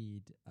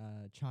studied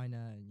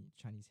China and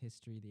Chinese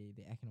history,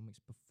 the economics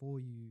before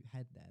you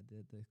head there,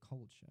 the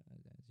culture,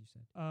 as you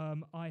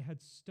said? I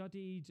had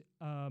studied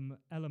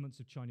elements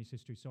of Chinese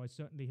history, so I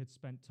certainly had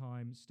spent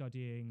time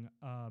studying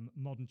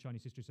modern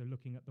Chinese history, so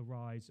looking at the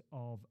rise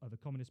of the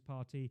Communist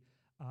Party.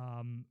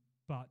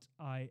 But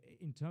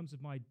in terms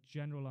of my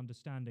general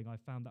understanding, I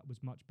found that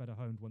was much better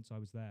honed once I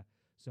was there.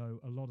 So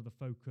a lot of the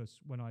focus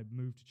when I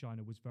moved to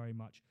China was very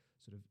much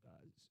sort of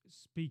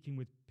speaking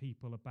with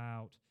people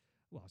about,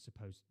 well, I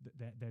suppose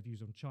their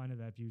views on China,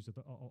 their views of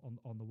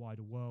on the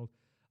wider world,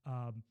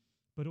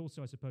 but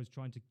also I suppose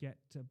trying to get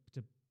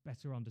to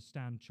better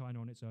understand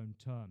China on its own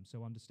terms,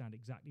 so understand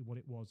exactly what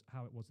it was,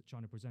 how it was that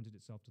China presented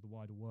itself to the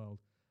wider world,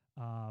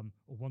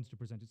 or wanted to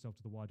present itself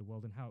to the wider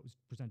world, and how it was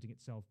presenting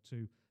itself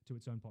to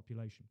its own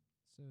population.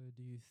 So,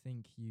 do you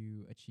think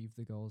you achieved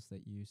the goals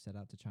that you set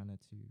out to China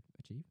to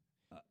achieve?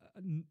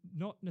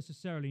 Not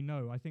necessarily,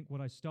 no. I think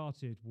what I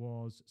started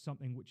was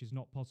something which is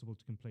not possible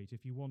to complete.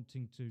 If you're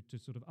wanting to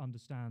sort of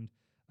understand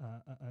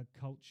a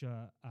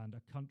culture and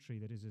a country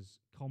that is as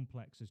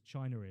complex as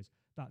China is,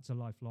 that's a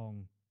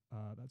lifelong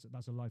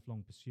that's a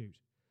lifelong pursuit.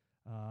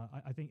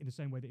 I think in the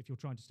same way that if you're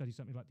trying to study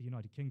something like the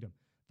United Kingdom,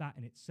 that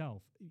in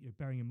itself,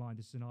 bearing in mind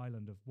this is an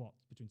island of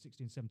between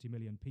 60 and 70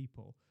 million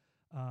people,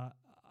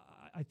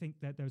 I think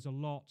that there's a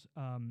lot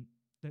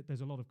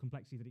there's a lot of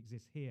complexity that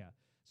exists here.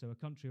 So a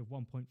country of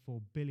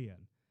 1.4 billion,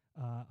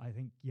 I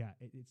think,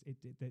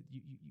 that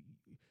you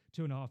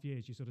 2.5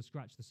 years you sort of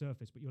scratch the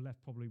surface, but you're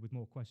left probably with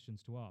more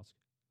questions to ask.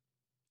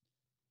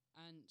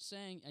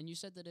 And you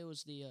said that it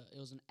was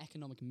an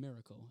economic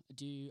miracle.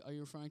 Are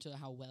you referring to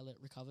how well it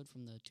recovered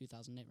from the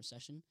 2008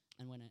 recession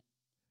and when it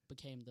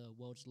became the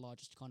world's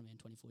largest economy in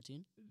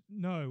 2014?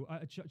 No,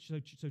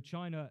 so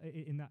China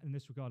in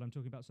this regard, I'm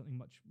talking about something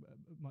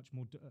much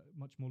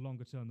more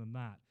longer term than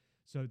that.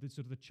 So the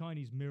sort of the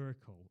Chinese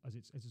miracle, as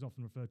it's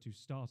often referred to,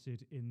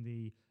 started in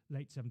the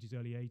late 70s,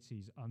 early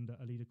 80s under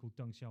a leader called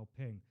Deng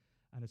Xiaoping,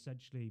 and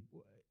essentially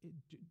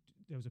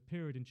there was a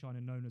period in China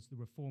known as the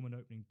Reform and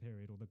Opening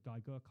Period, or the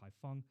Gaige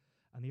Kaifeng,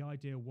 and the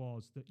idea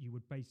was that you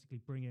would basically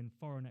bring in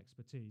foreign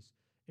expertise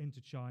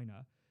into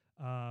China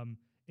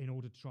in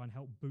order to try and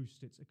help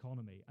boost its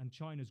economy. And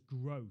China's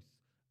growth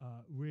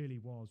really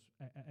was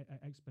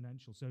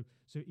exponential. So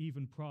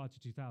even prior to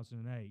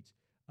 2008,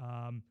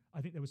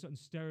 I think there were certain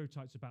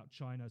stereotypes about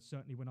China,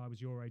 certainly when I was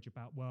your age,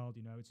 about, well,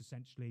 it's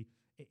essentially,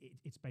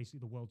 it's basically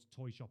the world's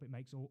toy shop. It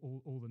makes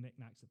all the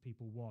knickknacks that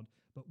people want,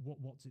 but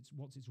what's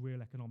its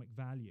real economic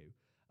value?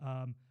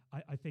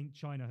 I think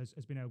China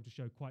has been able to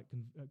show quite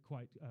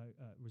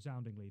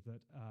resoundingly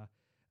that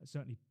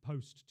certainly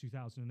post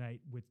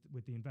 2008,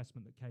 with the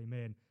investment that came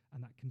in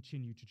and that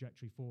continued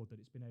trajectory forward, that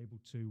it's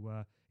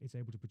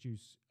able to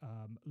produce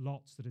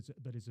lots that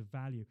is of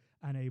value,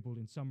 and able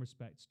in some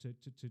respects to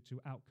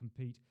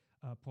outcompete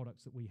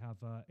products that we have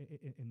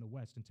in the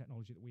West and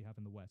technology that we have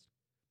in the West.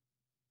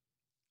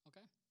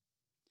 Okay.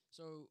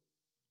 So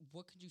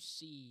what could you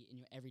see in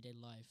your everyday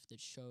life that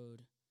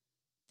showed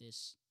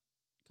this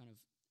kind of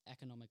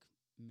economic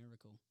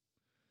miracle?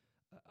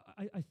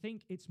 I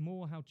think it's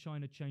more how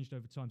China changed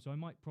over time. So I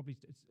might probably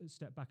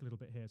step back a little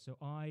bit here. So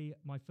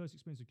my first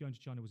experience of going to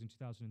China was in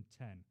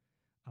 2010.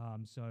 I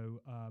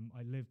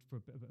lived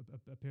for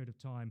a period of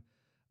time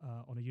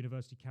on a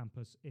university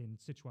campus in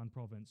Sichuan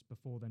province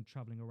before then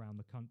traveling around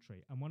the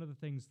country. And one of the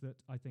things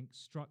that I think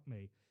struck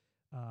me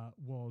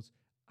was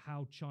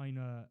how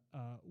China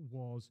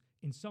was,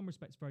 in some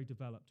respects, very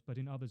developed, but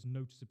in others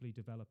noticeably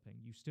developing.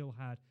 You still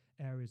had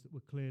areas that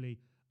were clearly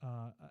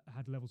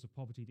had levels of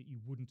poverty that you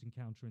wouldn't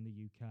encounter in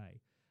the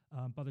UK.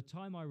 By the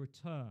time I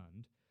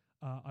returned,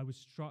 I was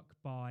struck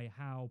by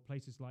how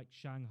places like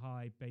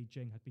Shanghai,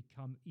 Beijing had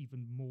become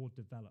even more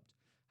developed,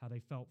 how they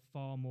felt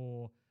far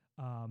more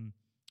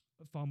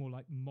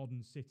like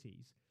modern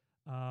cities.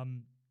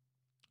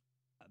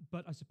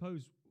 But I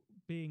suppose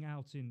being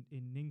out in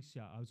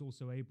Ningxia, I was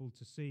also able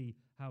to see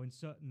how in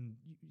certain,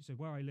 so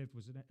where I lived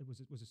was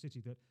a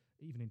city that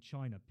even in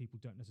China people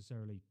don't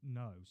necessarily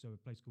know. So a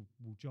place called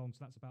Wuzhong,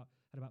 so had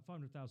about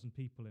 500,000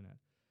 people in it.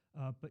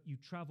 But you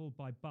travel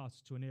by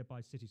bus to a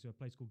nearby city, so a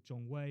place called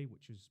Zhongwei,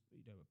 which was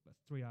a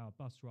 3-hour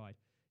bus ride.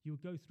 You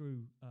would go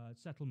through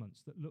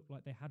settlements that looked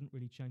like they hadn't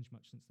really changed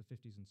much since the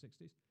 50s and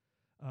 60s.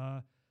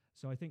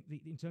 So I think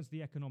in terms of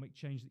the economic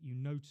change that you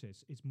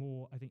notice, it's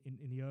more, I think,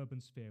 in the urban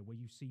sphere, where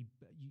you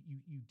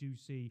do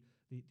see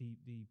the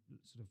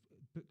sort of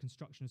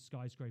construction of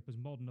skyscrapers,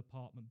 modern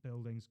apartment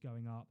buildings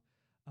going up.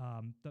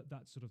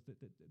 That's sort of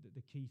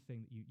the key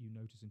thing that you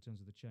notice in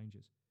terms of the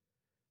changes.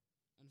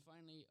 And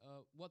finally,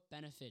 what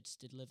benefits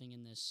did living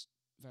in this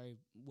very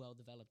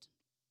well-developed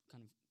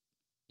kind of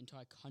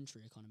entire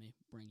country economy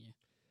bring you?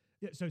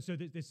 Yeah, so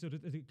this sort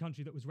of the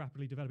country that was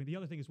rapidly developing. The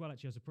other thing as well,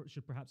 actually,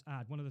 should perhaps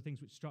add, one of the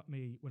things which struck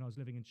me when I was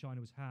living in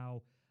China was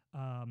how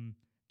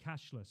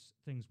cashless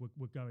things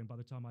were going by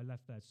the time I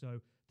left there.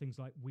 So things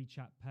like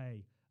WeChat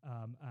Pay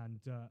and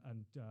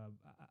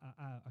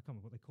I can't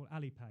remember what they call it,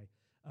 Alipay,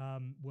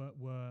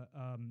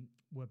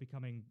 were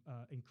becoming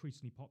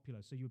increasingly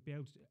popular. So you would be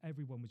able to,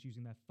 everyone was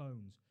using their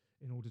phones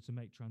in order to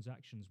make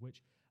transactions,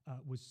 which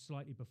was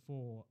slightly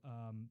before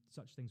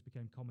such things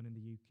became common in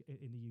the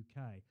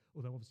UK.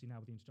 Although obviously now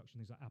with the introduction of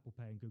things like Apple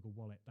Pay and Google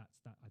Wallet, that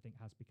I think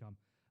has become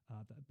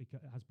a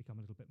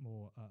little bit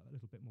more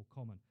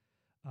common.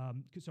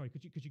 Sorry,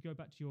 could you go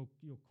back to your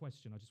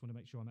question? I just want to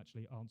make sure I'm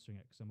actually answering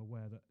it, because I'm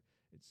aware that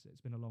it's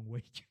been a long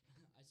week.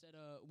 I said,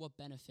 what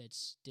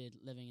benefits did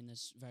living in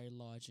this very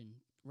large and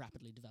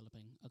rapidly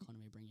developing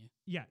economy bring you?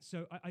 Yeah,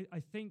 so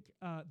I think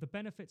the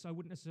benefits I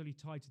wouldn't necessarily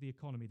tie to the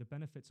economy. The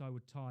benefits I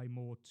would tie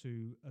more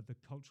to the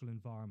cultural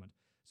environment.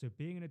 So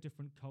being in a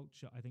different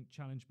culture, I think,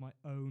 challenged my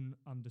own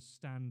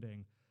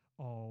understanding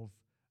of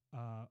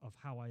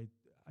how I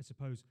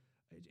suppose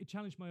it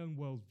challenged my own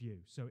worldview.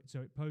 So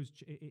it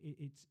posed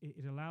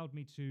it allowed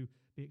me to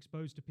be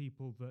exposed to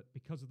people that,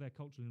 because of their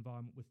cultural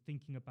environment, were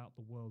thinking about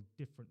the world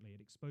differently.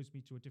 It exposed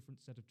me to a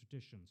different set of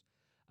traditions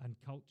and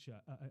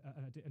culture,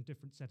 and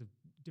different set of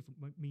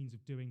means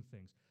of doing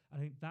things. I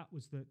think that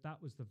was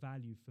the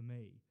value for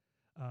me,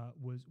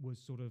 was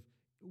sort of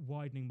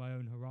widening my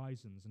own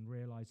horizons and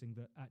realizing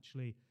that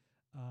actually,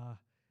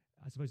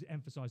 I suppose it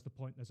emphasised the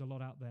point. There's a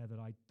lot out there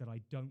that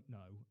I don't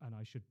know, and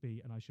I should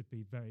be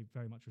very,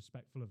 very much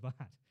respectful of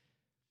that.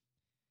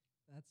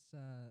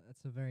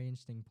 That's a very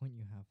interesting point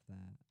you have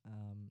there.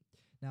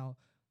 Now,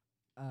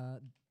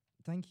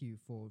 thank you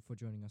for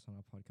joining us on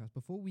our podcast.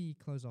 Before we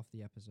close off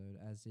the episode,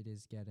 as it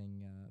is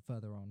getting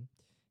further on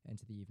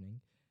into the evening,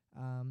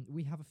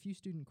 we have a few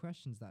student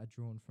questions that are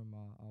drawn from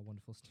our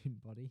wonderful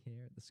student body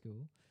here at the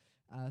school,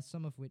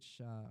 some of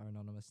which are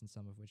anonymous and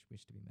some of which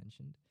wish to be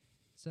mentioned.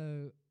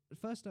 So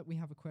first up, we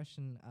have a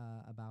question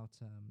about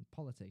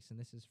politics, and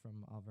this is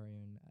from our very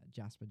own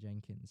Jasper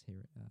Jenkins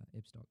here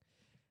at Ibstock.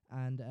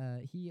 And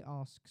he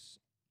asks,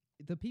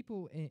 the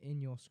people in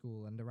your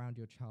school and around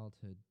your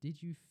childhood,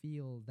 did you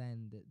feel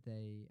then that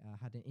they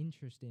had an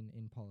interest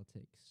in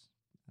politics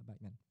back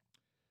then?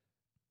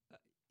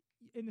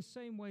 In the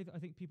same way that I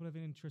think people have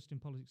an interest in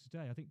politics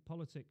today, I think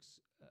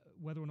politics,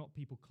 whether or not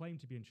people claim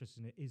to be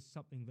interested in it, is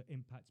something that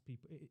impacts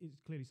people.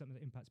 It's clearly something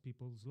that impacts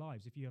people's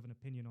lives. If you have an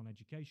opinion on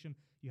education,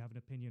 you have an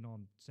opinion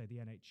on, say, the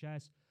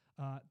NHS,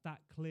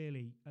 that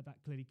clearly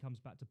comes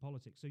back to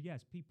politics. So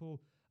yes, people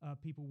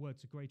were,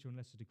 to greater and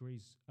lesser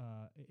degrees,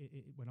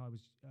 when I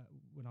was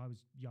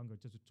younger,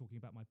 just talking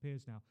about my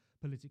peers now,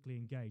 politically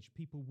engaged.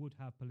 People would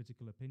have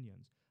political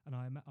opinions, and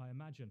I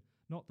imagine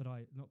not that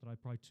I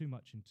pry too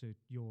much into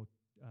your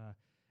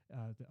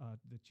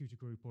the tutor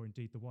group or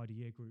indeed the wider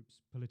year group's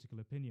political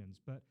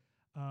opinions, but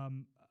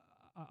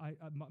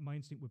my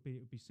instinct would be it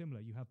would be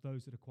similar. You have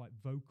those that are quite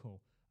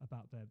vocal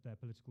about their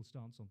political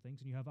stance on things,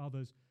 and you have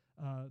others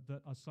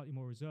that are slightly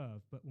more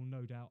reserved, but will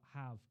no doubt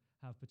have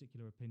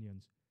particular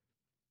opinions.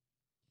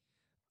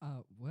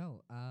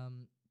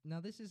 Now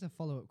this is a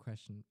follow-up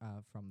question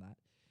from that.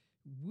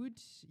 Would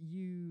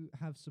you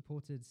have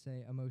supported,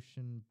 say, a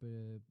motion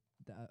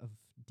of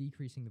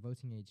decreasing the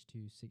voting age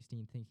to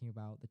 16, thinking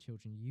about the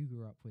children you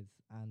grew up with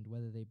and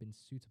whether they've been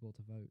suitable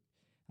to vote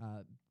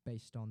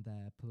based on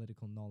their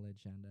political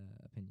knowledge and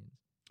opinions?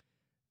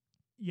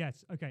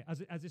 Yes, okay.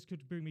 As this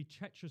could bring me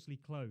treacherously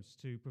close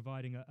to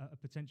providing a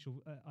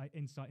potential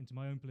insight into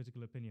my own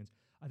political opinions,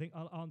 I think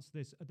I'll answer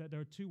this. There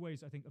are two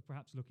ways, I think, of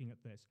perhaps looking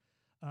at this.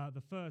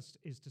 The first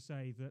is to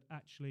say that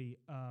actually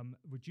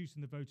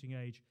reducing the voting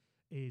age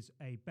is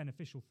a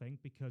beneficial thing,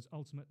 because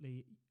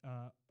ultimately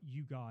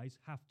you guys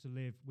have to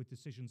live with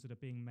decisions that are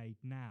being made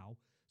now.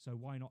 So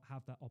why not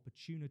have that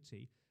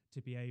opportunity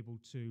to be able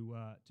to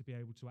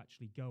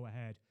actually go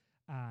ahead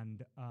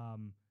and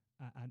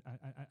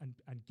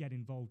get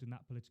involved in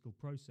that political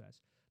process.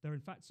 There are, in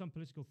fact, some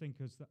political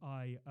thinkers that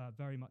I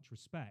very much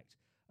respect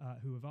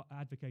who have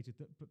advocated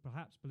that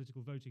perhaps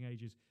political voting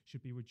ages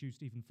should be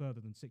reduced even further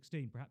than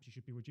 16. Perhaps you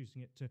should be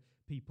reducing it to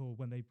people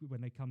when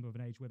they come of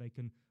an age where they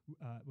can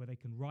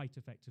write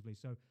effectively.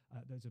 So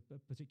there's a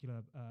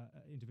particular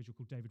individual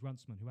called David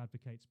Runciman who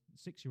advocates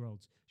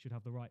 6-year-olds should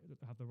have the right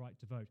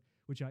to vote,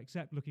 which I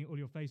accept. Looking at all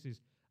your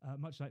faces,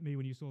 much like me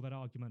when you saw that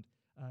argument,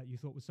 you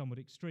thought was somewhat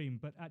extreme.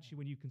 But actually,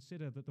 when you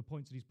consider that the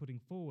points that he's putting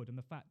forward and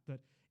the fact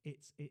that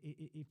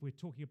if we're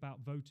talking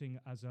about voting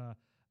as a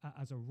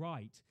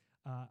right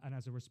and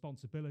as a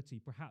responsibility,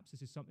 perhaps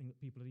this is something that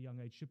people at a young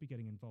age should be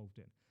getting involved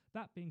in.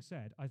 That being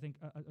said, I think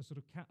a sort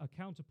of a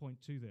counterpoint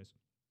to this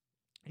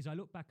is I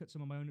look back at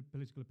some of my own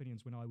political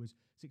opinions when I was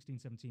 16,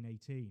 17,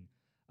 18,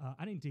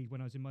 and indeed when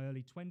I was in my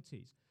early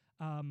 20s.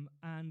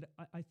 And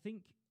I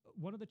think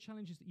one of the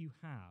challenges that you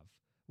have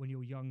when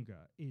you're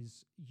younger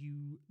is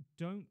you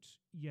don't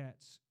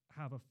yet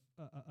have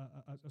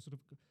a sort of,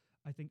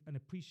 I think, an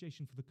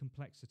appreciation for the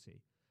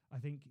complexity. I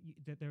think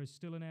that there is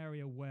still an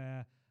area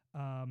where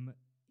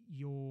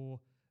you're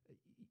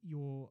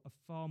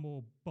far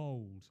more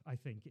bold, I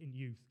think, in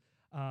youth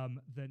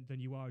than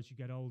you are as you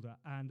get older,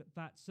 and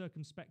that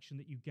circumspection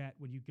that you get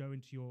when you go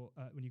into your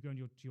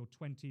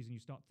 20s and you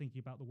start thinking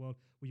about the world,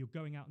 where you're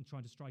going out and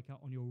trying to strike out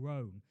on your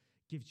own,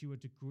 gives you a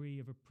degree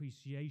of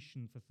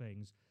appreciation for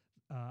things,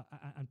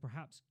 and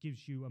perhaps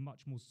gives you a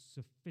much more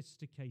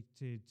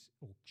sophisticated,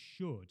 or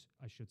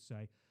I should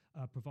say,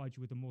 provide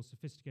you with a more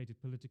sophisticated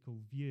political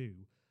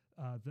view.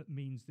 That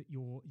means that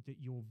your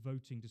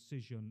voting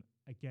decision,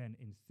 again,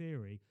 in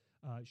theory,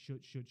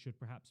 should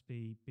perhaps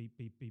be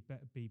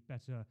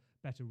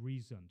better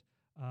reasoned.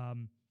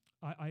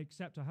 I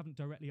accept I haven't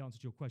directly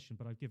answered your question,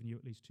 but I've given you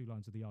at least 2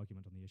 lines of the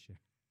argument on the issue.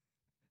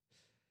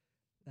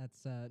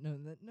 That's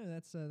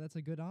that's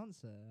a good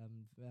answer.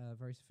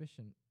 Very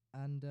sufficient.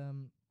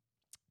 And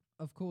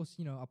of course,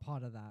 a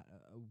part of that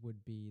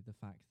would be the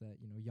fact that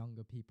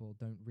younger people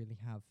don't really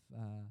have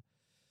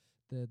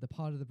the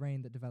part of the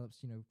brain that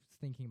develops,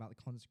 thinking about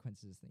the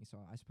consequences of things. So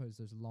I suppose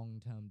those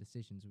long-term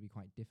decisions would be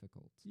quite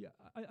difficult. Yeah,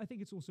 I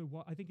think it's also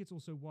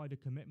wider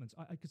commitments.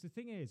 Because the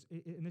thing is,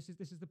 and this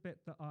is the bit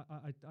that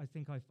I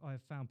think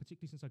I've found,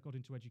 particularly since I got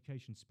into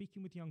education,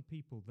 speaking with young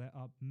people, there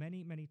are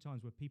many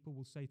times where people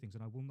will say things,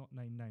 and I will not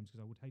name names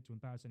because I would hate to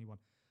embarrass anyone,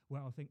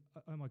 where I'll think,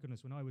 oh my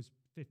goodness, when I was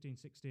 15,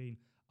 16,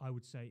 I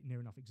would say near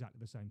enough exactly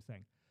the same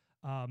thing.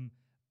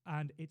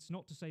 And it's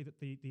not to say that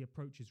the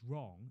approach is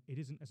wrong. It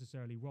isn't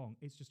necessarily wrong.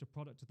 It's just a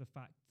product of the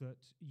fact that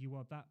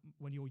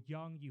when you're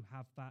young, you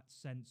have that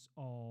sense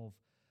of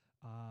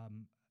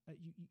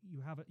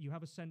you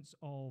have a sense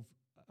of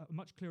a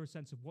much clearer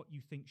sense of what you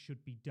think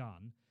should be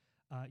done.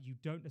 You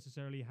don't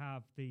necessarily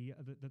have the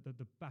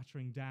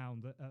battering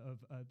down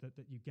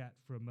that you get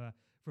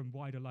from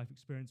wider life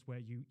experience, where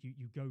you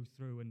go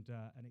through and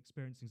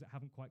experience things that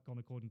haven't quite gone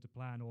according to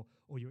plan, or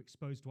you're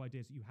exposed to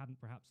ideas that you hadn't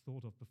perhaps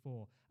thought of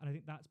before. And I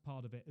think that's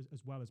part of it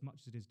as well, as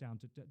much as it is down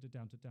to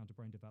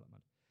brain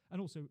development,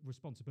 and also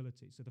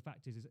responsibility. So the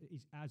fact is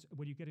as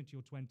when you get into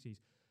your 20s,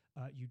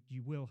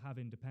 you will have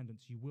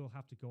independence. You will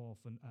have to go off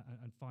and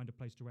find a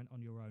place to rent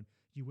on your own.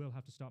 You will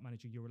have to start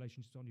managing your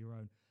relationships on your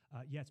own.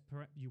 Yes,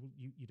 you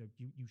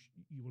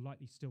will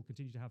likely still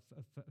continue to have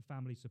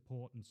family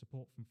support and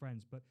support from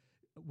friends. But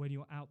when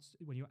you're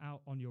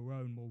out on your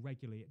own more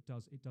regularly, it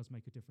does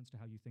make a difference to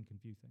how you think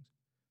and view things.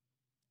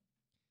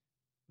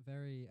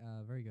 Very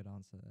good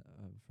answer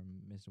from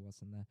Mr.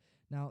 Watson there.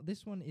 Now,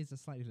 this one is a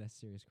slightly less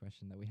serious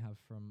question that we have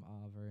from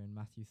our very own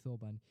Matthew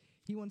Thorburn.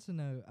 He wants to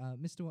know,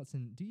 Mr.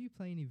 Watson, do you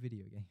play any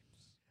video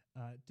games?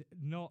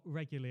 Not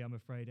regularly, I'm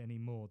afraid,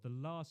 anymore. The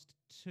last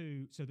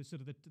two, so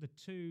the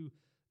two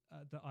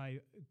that I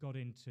got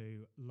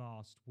into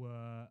last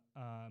were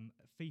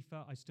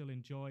FIFA. I still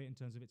enjoy in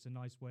terms of it's a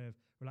nice way of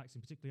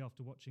relaxing, particularly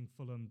after watching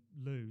Fulham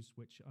lose,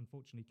 which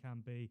unfortunately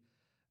can be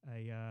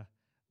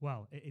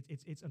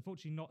it's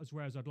unfortunately not as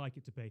rare as I'd like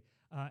it to be.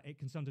 It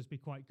can sometimes be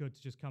quite good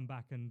to just come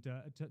back and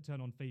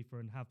turn on FIFA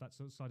and have that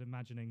sort of side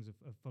imaginings of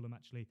Fulham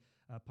actually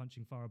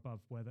punching far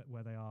above where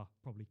they are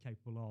probably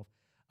capable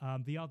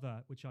of. The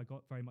other, which I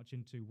got very much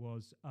into,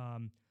 was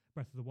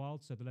Breath of the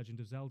Wild, so The Legend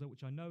of Zelda,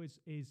 which I know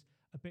is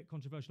a bit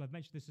controversial. I've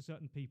mentioned this to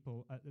certain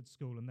people at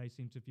school, and they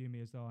seem to view me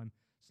as though I'm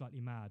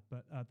slightly mad,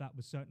 but that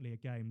was certainly a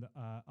game that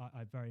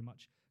I very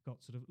much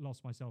got sort of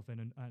lost myself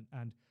in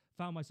and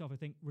found myself, I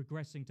think,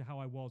 regressing to how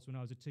I was when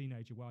I was a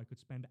teenager, where I could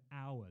spend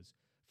hours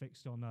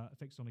fixed on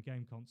a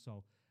game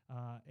console.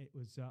 I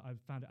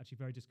found it actually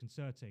very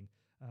disconcerting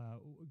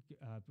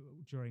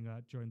during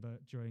I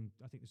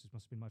think this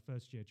must have been my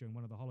first year, during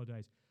one of the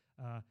holidays,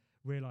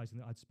 realizing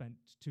that I'd spent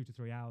 2 to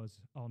 3 hours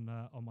on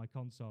my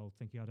console,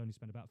 thinking I'd only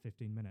spent about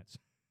 15 minutes.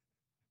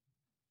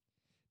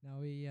 Now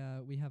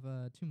we have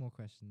 2 more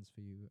questions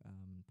for you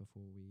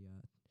before we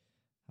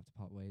have to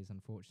part ways,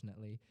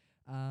 unfortunately.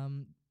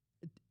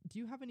 Do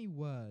you have any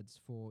words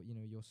for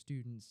your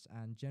students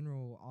and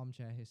general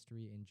armchair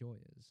history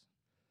enjoyers?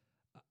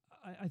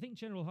 I think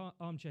general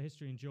armchair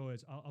history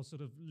enjoyers, I'll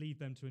sort of leave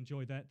them to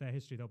enjoy their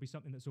history. There'll be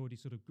something that's already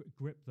sort of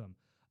gripped them.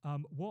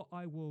 What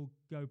I will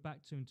go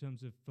back to in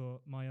terms of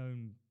for my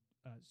own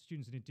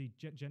students, and indeed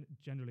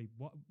generally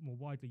more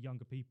widely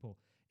younger people,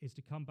 is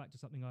to come back to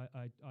something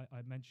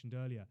I mentioned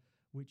earlier,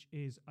 which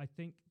is I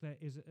think there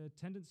is a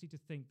tendency to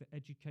think that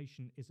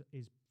education is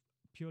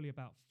purely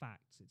about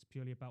facts. It's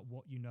purely about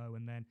what you know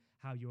and then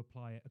how you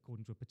apply it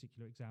according to a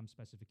particular exam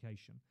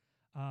specification.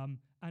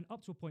 And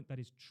up to a point that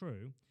is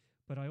true,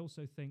 but I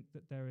also think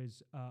that there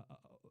is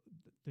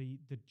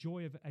the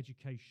joy of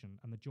education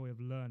and the joy of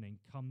learning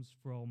comes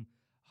from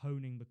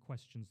honing the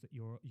questions that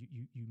you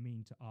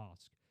mean to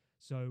ask.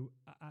 So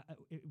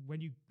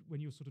when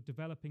you're sort of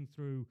developing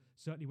through,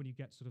 certainly when you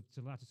get sort of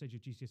to the latter stage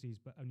of GCSEs,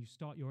 but when you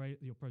start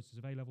your process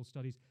of A-level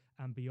studies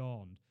and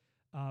beyond,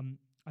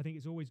 I think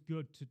it's always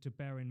good to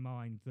bear in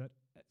mind that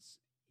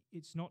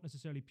it's not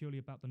necessarily purely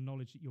about the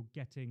knowledge that you're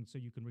getting so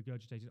you can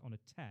regurgitate it on a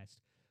test,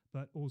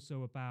 but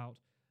also about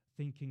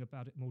thinking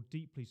about it more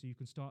deeply so you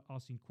can start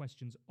asking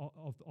questions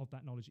of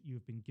that knowledge that you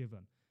have been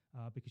given.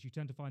 Because you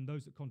tend to find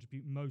those that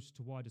contribute most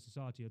to wider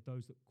society are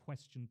those that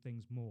question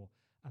things more.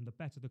 And the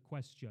better the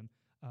question,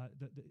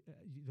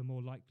 the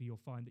more likely you'll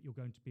find that you're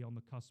going to be on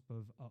the cusp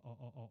of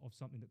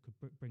something that could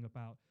bring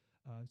about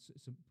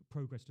some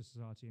progress to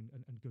society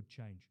and good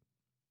change.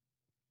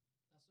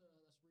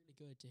 That's really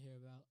good to hear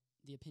about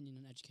the opinion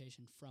on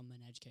education from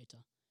an educator,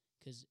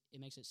 because it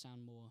makes it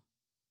sound more,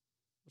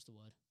 what's the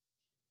word?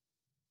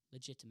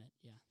 Legitimate,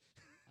 yeah,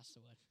 that's the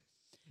word.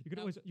 You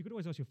could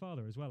always ask your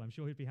father as well. I'm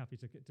sure he'd be happy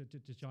to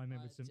chime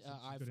in with some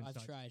good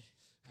insights.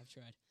 I've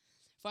tried.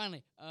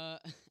 Finally,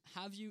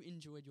 have you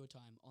enjoyed your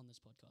time on this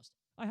podcast?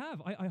 I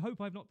have. I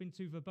hope I've not been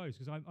too verbose,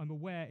 because I'm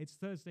aware it's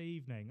Thursday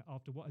evening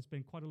after what has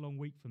been quite a long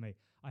week for me.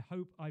 I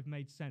hope I've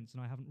made sense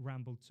and I haven't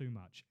rambled too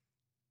much.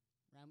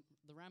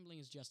 The rambling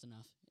is just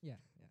enough. Yeah.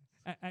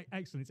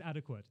 Excellent. It's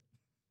adequate.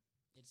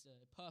 It's the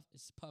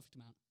perfect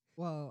amount.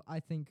 Well, I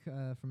think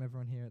from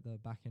everyone here at the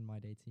Back in My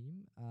Day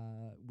team,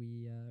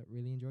 we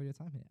really enjoyed your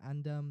time here.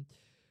 And,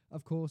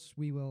 of course,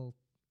 we will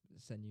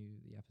send you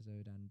the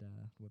episode and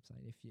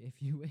website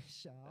if you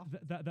wish.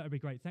 That would be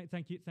great.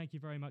 Thank you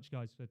very much,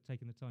 guys, for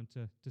taking the time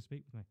to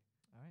speak with me.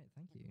 All right,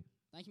 thank you.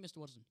 Thank you, Mr.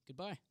 Watson.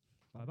 Goodbye.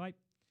 Bye bye.